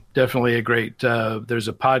 So definitely a great. There's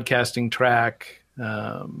a podcasting track,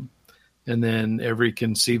 and then every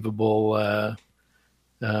conceivable,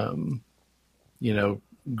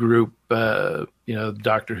 group,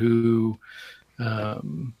 Doctor Who,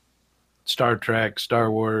 Star Trek,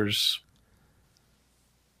 Star Wars,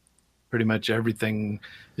 pretty much everything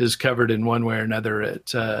is covered in one way or another at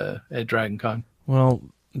Dragon Con. Well,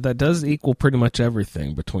 that does equal pretty much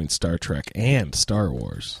everything between Star Trek and Star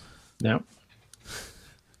Wars. Yeah.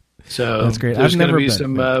 So that's great. There's going to be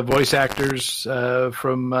some voice actors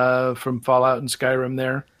from Fallout and Skyrim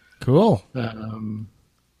there. Cool.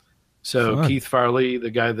 So fun. Keith Farley, the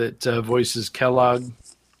guy that voices Kellogg.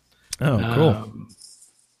 Oh, cool.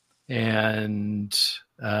 And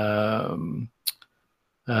the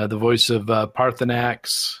voice of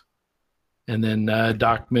Parthenax. And then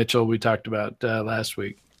Doc Mitchell we talked about last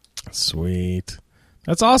week. Sweet.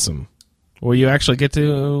 That's awesome. Will you actually get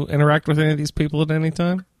to interact with any of these people at any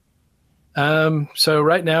time? So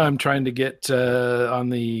right now I'm trying to get on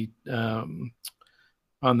the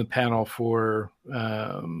panel for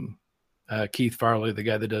Keith Farley, the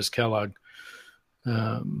guy that does Kellogg.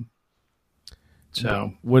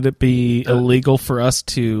 So would it be illegal for us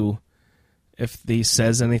to, if he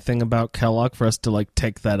says anything about Kellogg, for us to like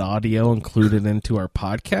take that audio, include it into our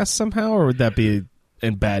podcast somehow, or would that be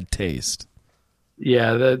in bad taste?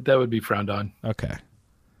 Yeah, that would be frowned on. Okay.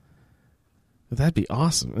 That'd be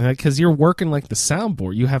awesome, because you're working like the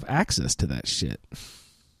soundboard. You have access to that shit.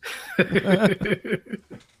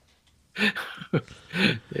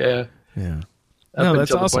 Yeah. Yeah. Up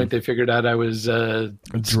that's until the awesome. point they figured out I was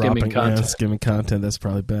skimming content. Yeah, skimming content. That's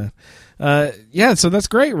probably bad. So that's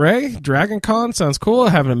great, Ray. Dragon Con sounds cool.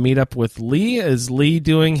 Having a meet up with Lee. Is Lee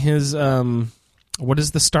doing his what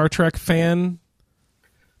is the Star Trek fan?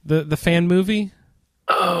 The fan movie?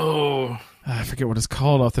 Oh, I forget what it's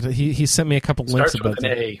called. Off the he sent me a couple links starts with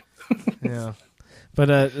about an that. A. Yeah,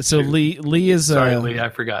 but so Lee is sorry, Lee, I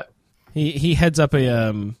forgot. He heads up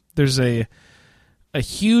there's a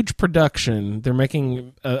huge production. They're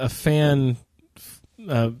making a fan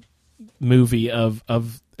movie of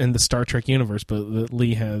in the Star Trek universe, but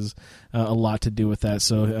Lee has a lot to do with that.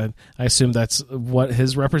 So I assume that's what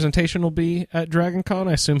his representation will be at Dragon Con.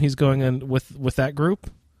 I assume he's going in with that group.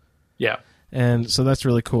 Yeah. And so that's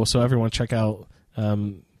really cool. So everyone check out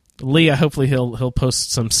Lee. Hopefully he'll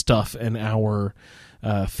post some stuff in our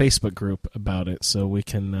Facebook group about it, so we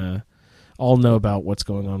can all know about what's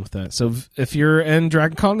going on with that. So if you're in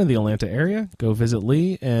Dragon Con in the Atlanta area, go visit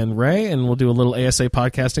Lee and Ray, and we'll do a little ASA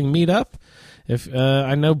podcasting meetup. If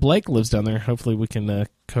I know Blake lives down there, hopefully we can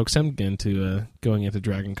coax him into going into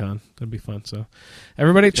Dragon Con. That'd be fun. So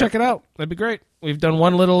everybody check it out. That'd be great. We've done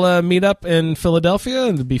one little meetup in Philadelphia,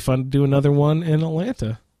 and it'd be fun to do another one in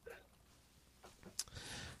Atlanta.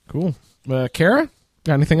 Cool. Kara,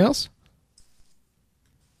 got anything else?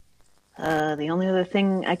 The only other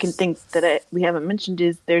thing I can think that we haven't mentioned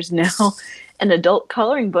is there's now an adult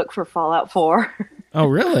coloring book for Fallout 4. Oh,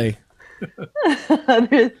 really?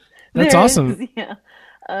 That's awesome. Yeah.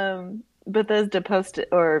 Bethesda posted,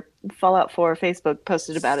 or Fallout 4 Facebook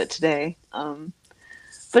posted about it today.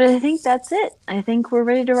 But I think that's it. I think we're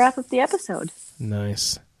ready to wrap up the episode.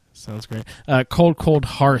 Nice. Sounds great. Cold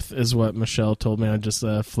Hearth is what Michelle told me. I just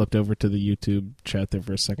flipped over to the YouTube chat there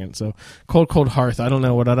for a second. So Cold Hearth. I don't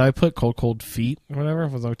know. What did I put? Cold Feet or whatever?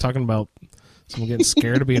 Was I talking about someone getting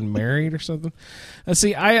scared of being married or something?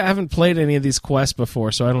 See, I haven't played any of these quests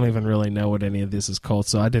before, so I don't even really know what any of this is called.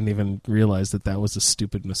 So I didn't even realize that was a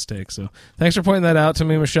stupid mistake. So thanks for pointing that out to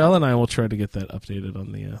me, Michelle, and I will try to get that updated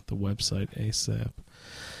on the website ASAP.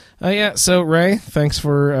 So Ray, thanks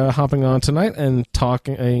for hopping on tonight and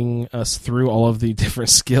talking us through all of the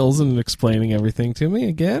different skills and explaining everything to me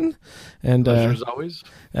again. And pleasure as always.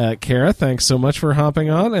 Kara, thanks so much for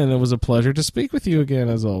hopping on, and it was a pleasure to speak with you again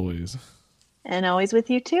as always. And always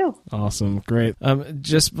with you too. Awesome, great.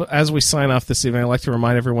 Just as we sign off this evening, I'd like to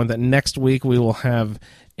remind everyone that next week we will have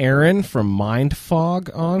Aaron from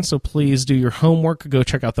Mindfog on, so please do your homework. Go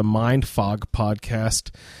check out the Mindfog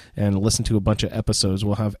podcast and listen to a bunch of episodes.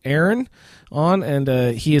 We'll have Aaron on, and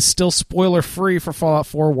he is still spoiler-free for Fallout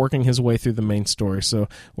 4, working his way through the main story. So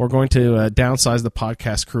we're going to downsize the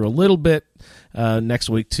podcast crew a little bit next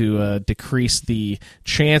week to decrease the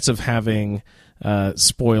chance of having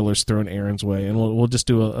spoilers thrown Aaron's way, and we'll just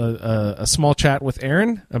do a small chat with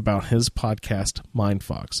Aaron about his podcast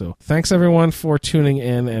Mindfog. So thanks everyone for tuning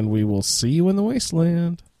in, and we will see you in the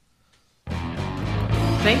wasteland.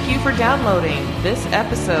 Thank you for downloading this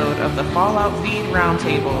episode of the Fallout Feed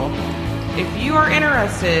Roundtable. If you are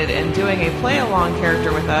interested in doing a play-along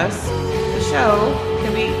character with us, the show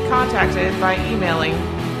can be contacted by emailing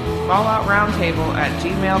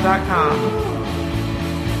falloutroundtable@gmail.com.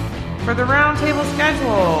 For the Roundtable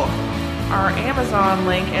schedule, our Amazon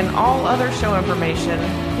link, and all other show information,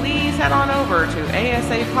 please head on over to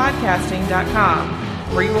asapodcasting.com,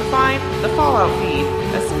 where you will find the Fallout Feed,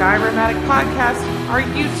 a Skyrimatic podcast, our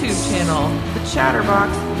YouTube channel, the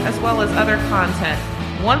Chatterbox, as well as other content.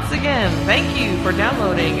 Once again, thank you for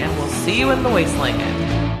downloading, and we'll see you in the wasteland.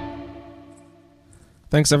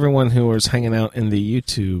 Thanks everyone who was hanging out in the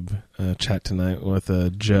YouTube chat tonight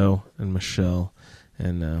with Joe and Michelle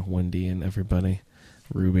and Wendy and everybody.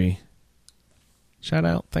 Ruby. Shout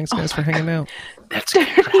out. Thanks guys for hanging out. That's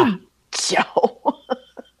dirty Joe.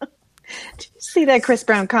 Did you see that Chris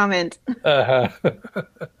Brown comment? Uh-huh.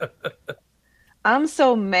 I'm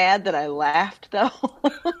so mad that I laughed though.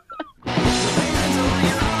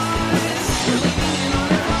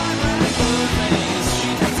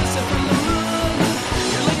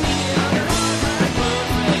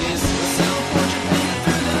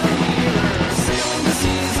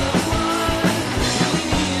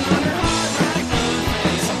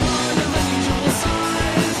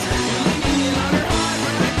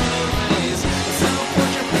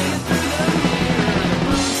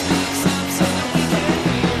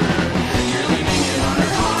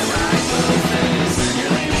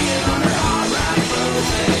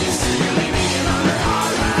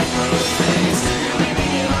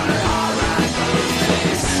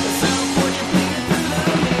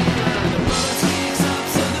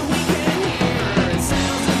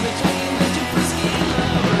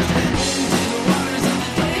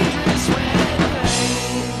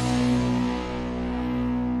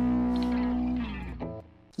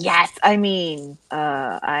 Yes, I mean,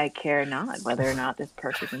 I care not whether or not this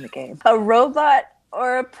person's in the game. A robot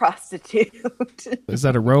or a prostitute. Is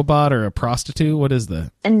that a robot or a prostitute? What is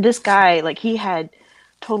that? And this guy, like, he had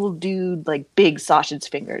total dude, like, big sausage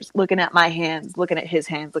fingers. Looking at my hands, looking at his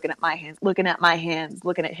hands, looking at my hands, looking at my hands,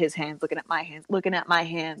 looking at his hands, looking at my hands, looking at my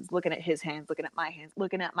hands, looking at his hands, looking at my hands,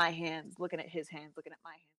 looking at my hands, looking at his hands, looking at my hands.